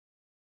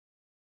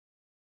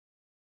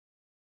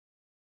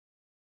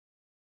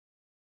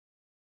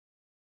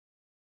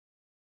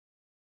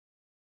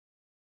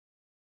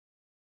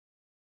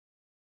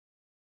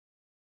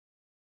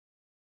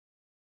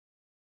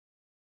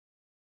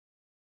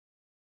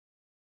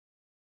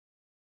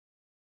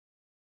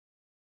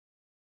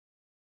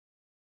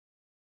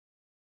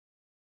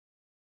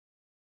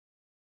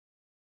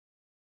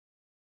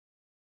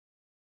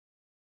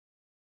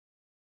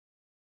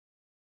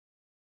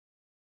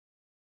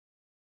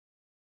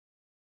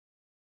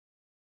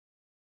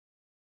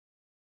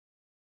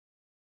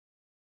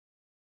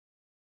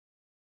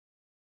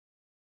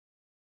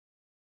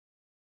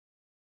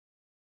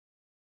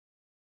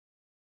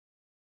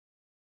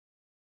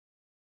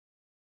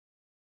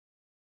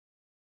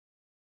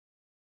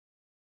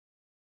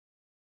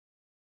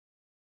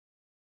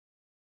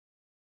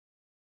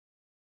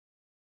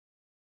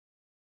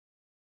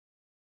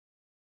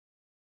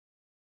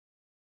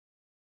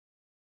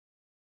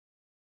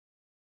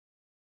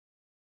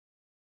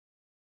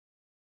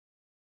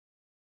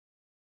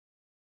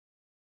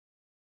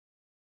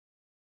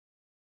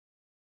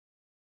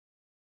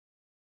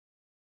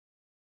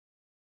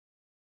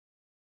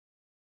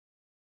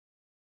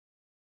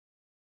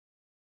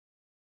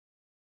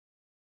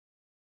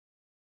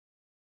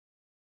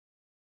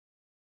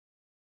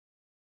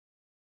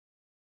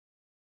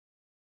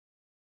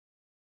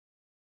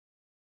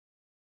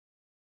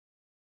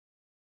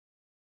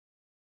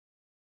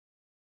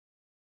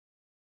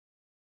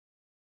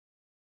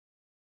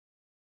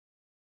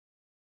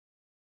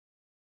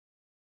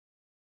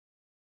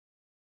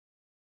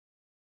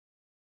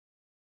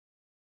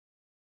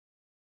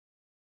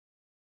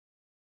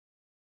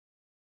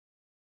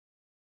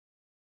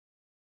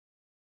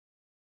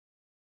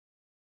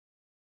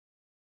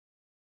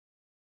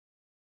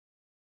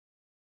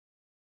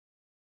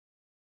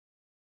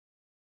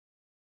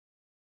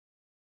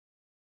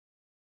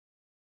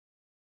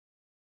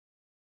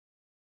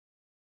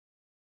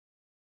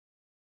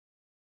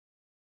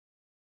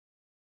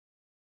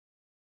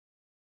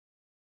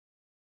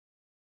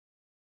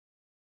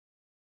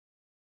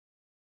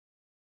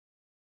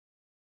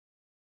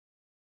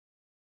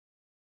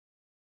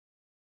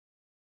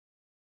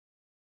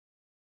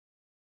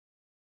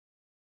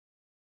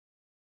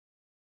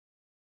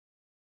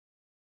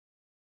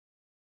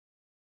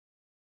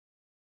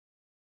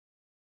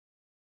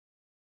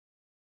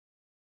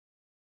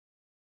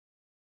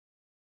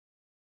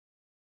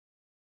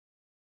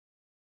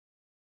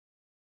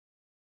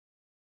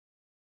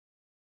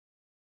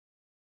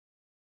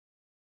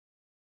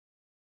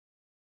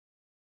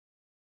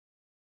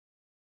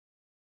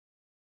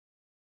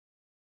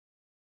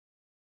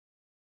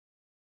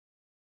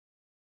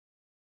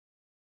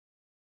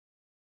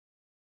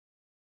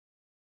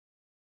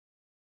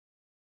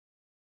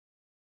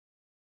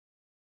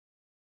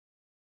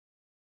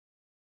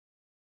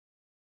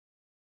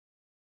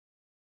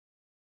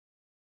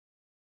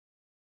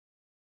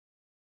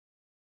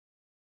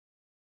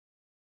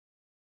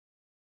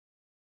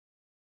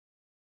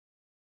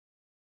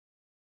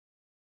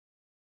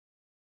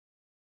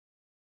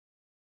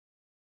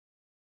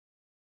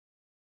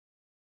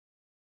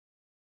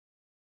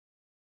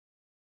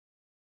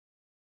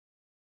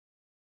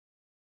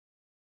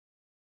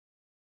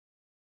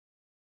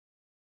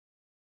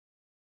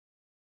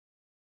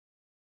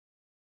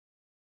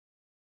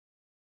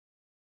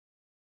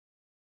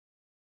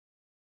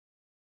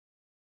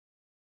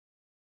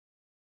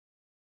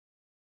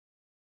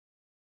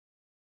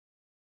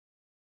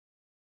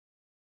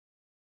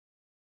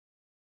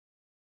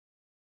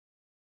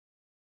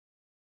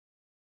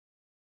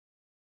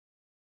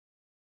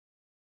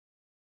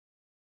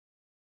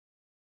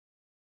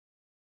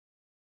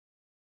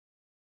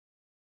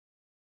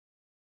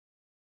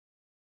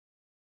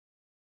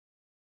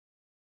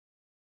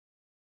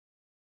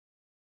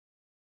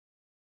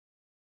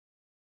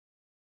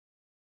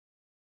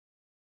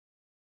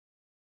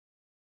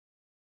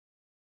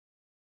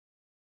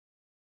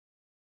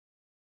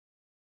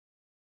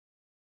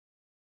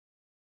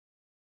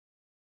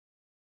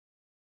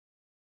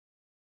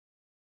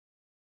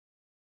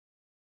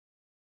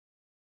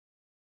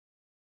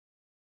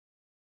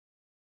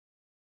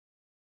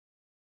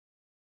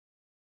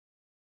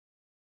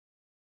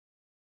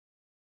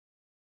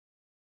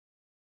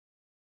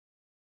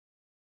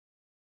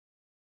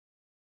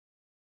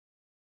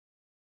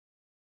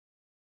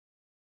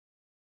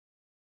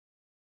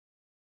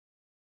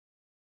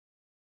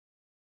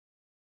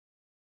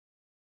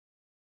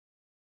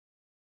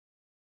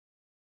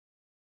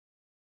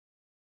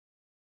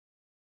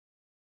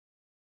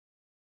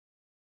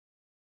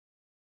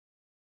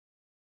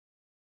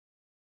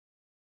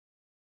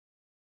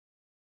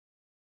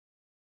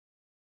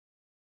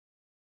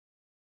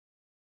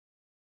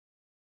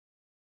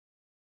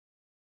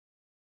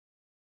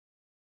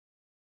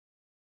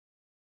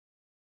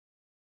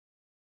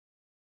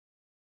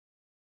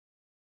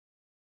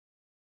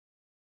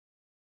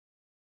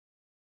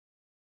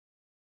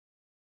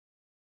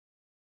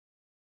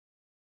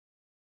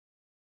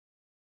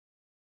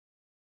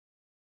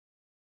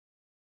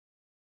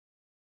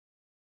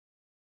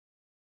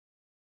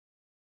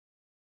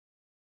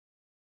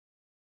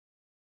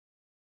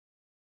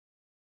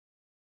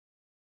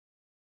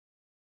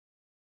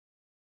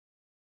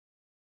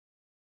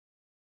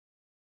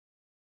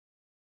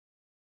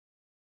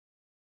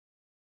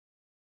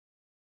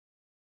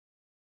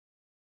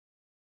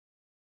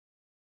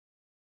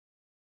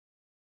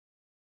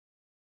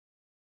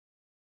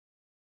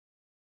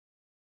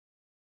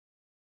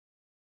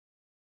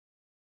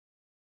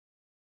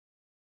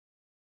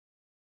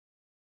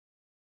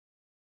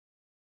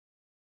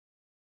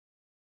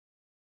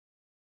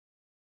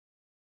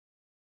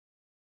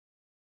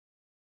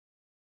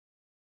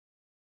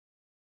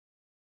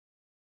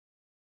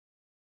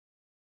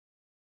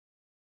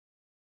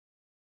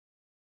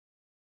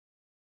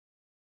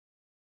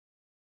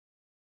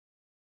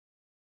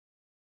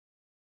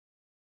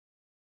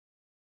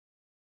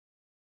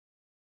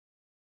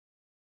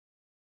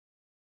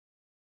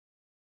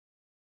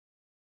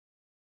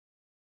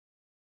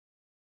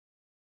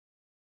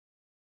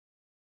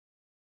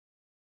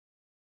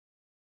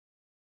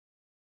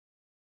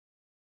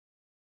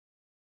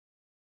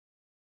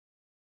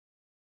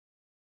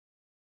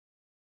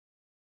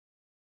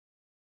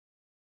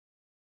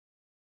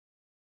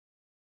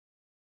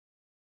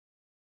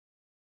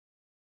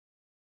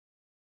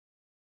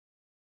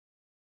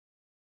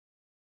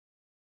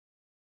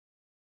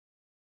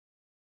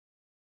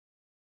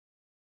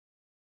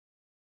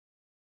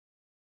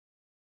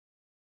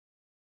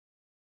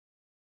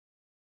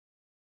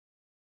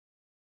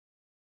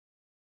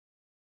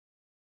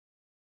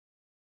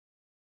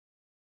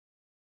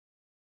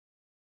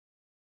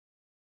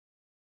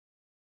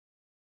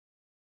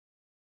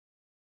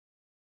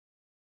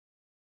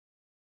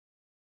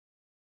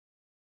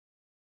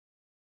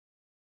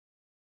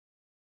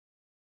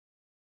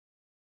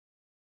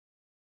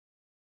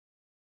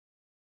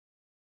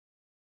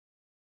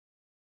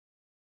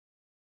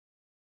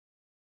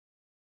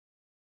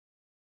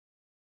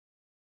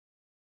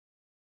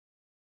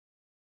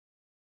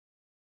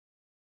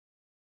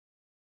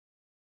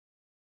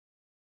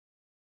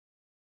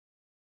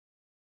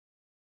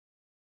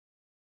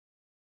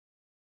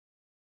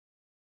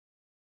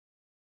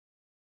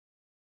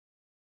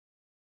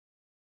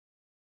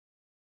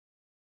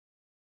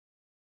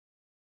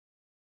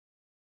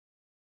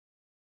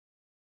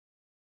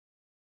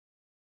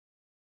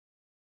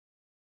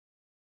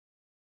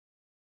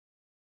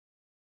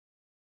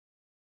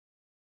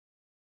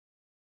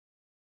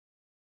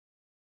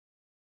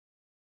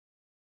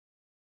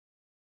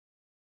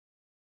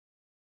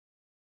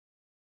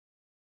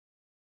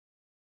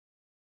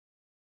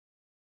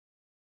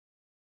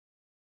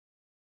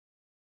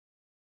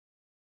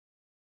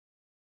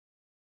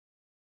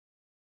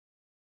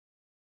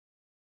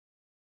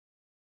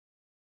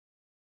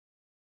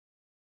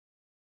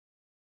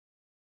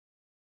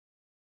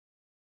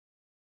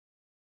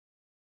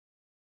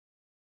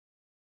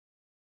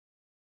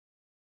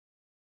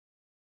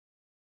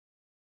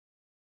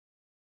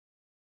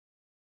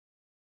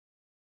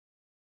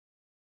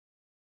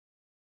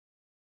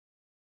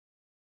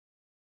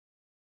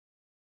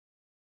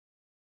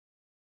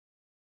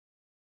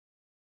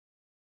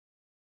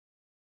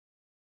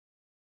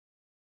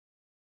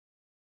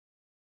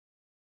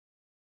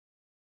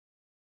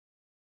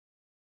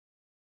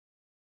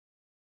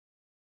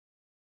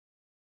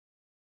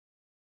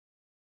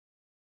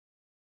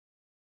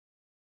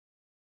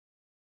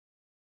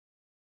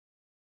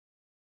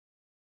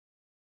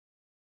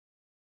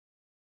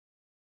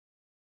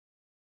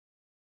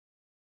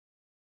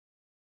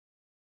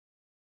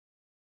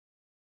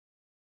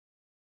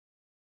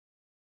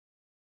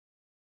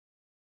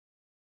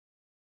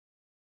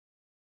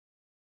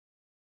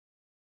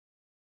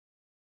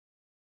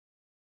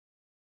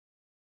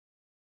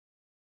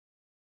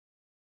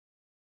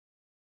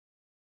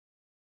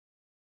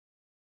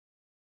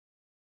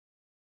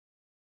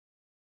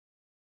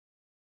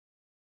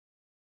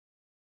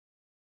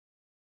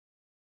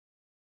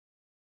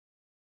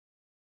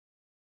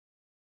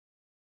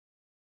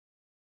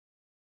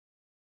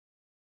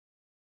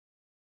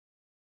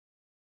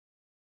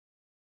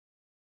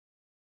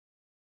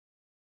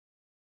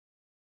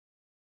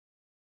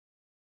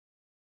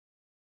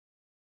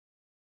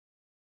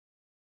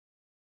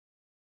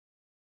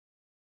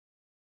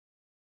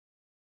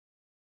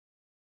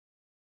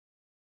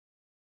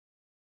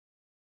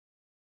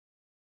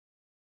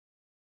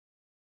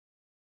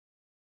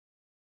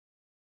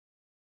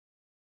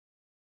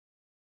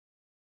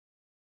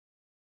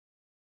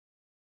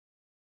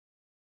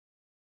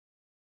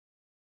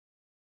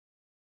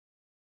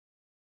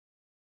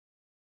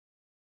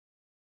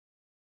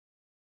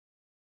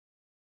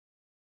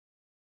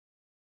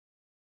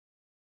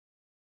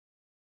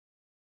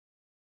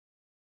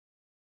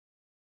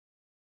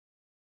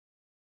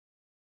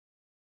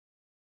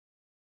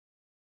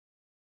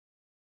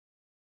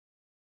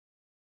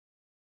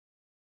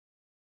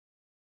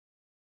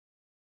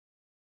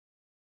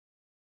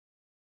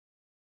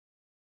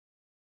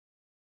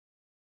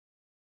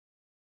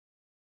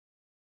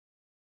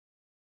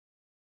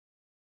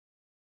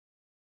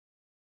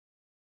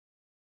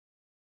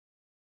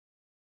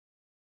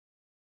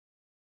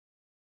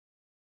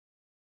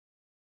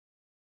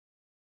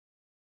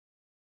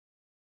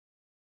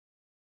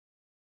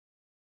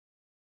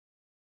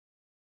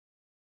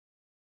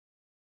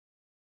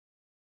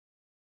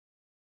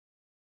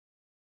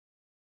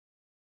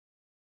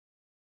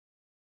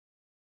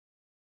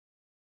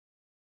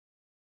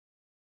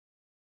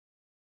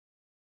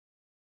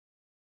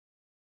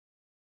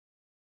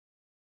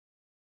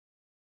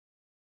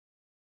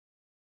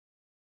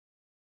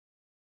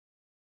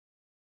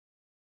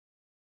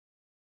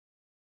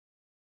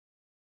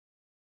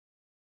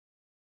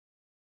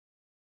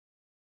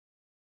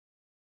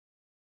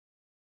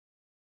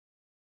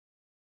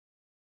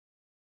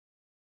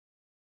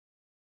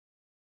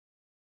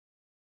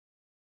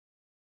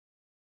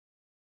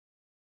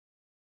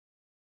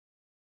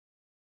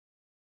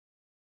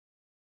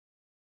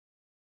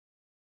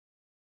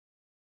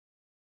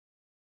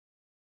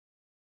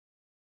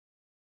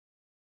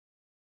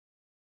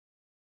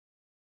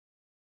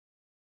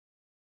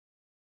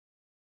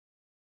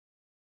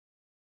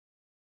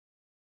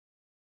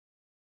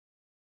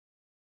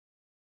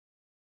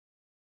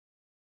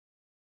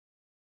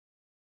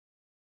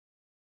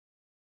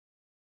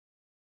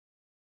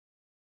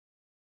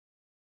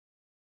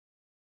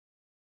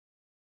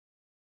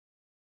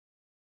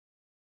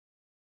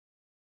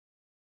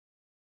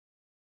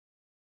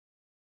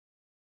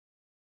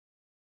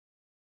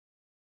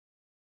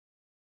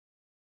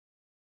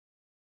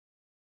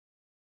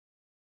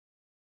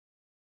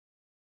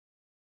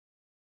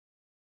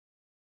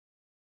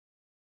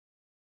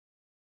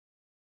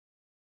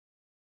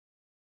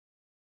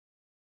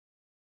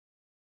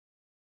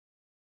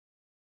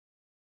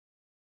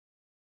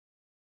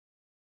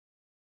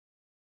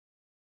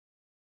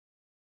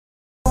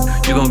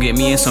 You gon' get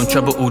me in some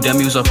trouble, ooh, damn,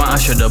 you so fine, I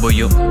should double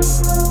you.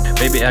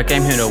 Baby, I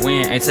came here to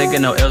win, ain't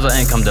taking no L's, I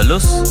ain't come to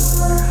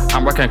lose.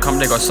 I'm rockin' come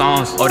take our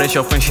songs, oh, that's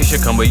your friend, she should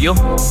come with you.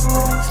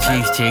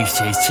 Chase, chase,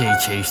 chase,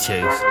 chase, chase,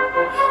 chase.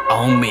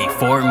 On me,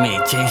 for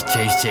me, chase,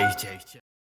 chase, chase, chase, chase.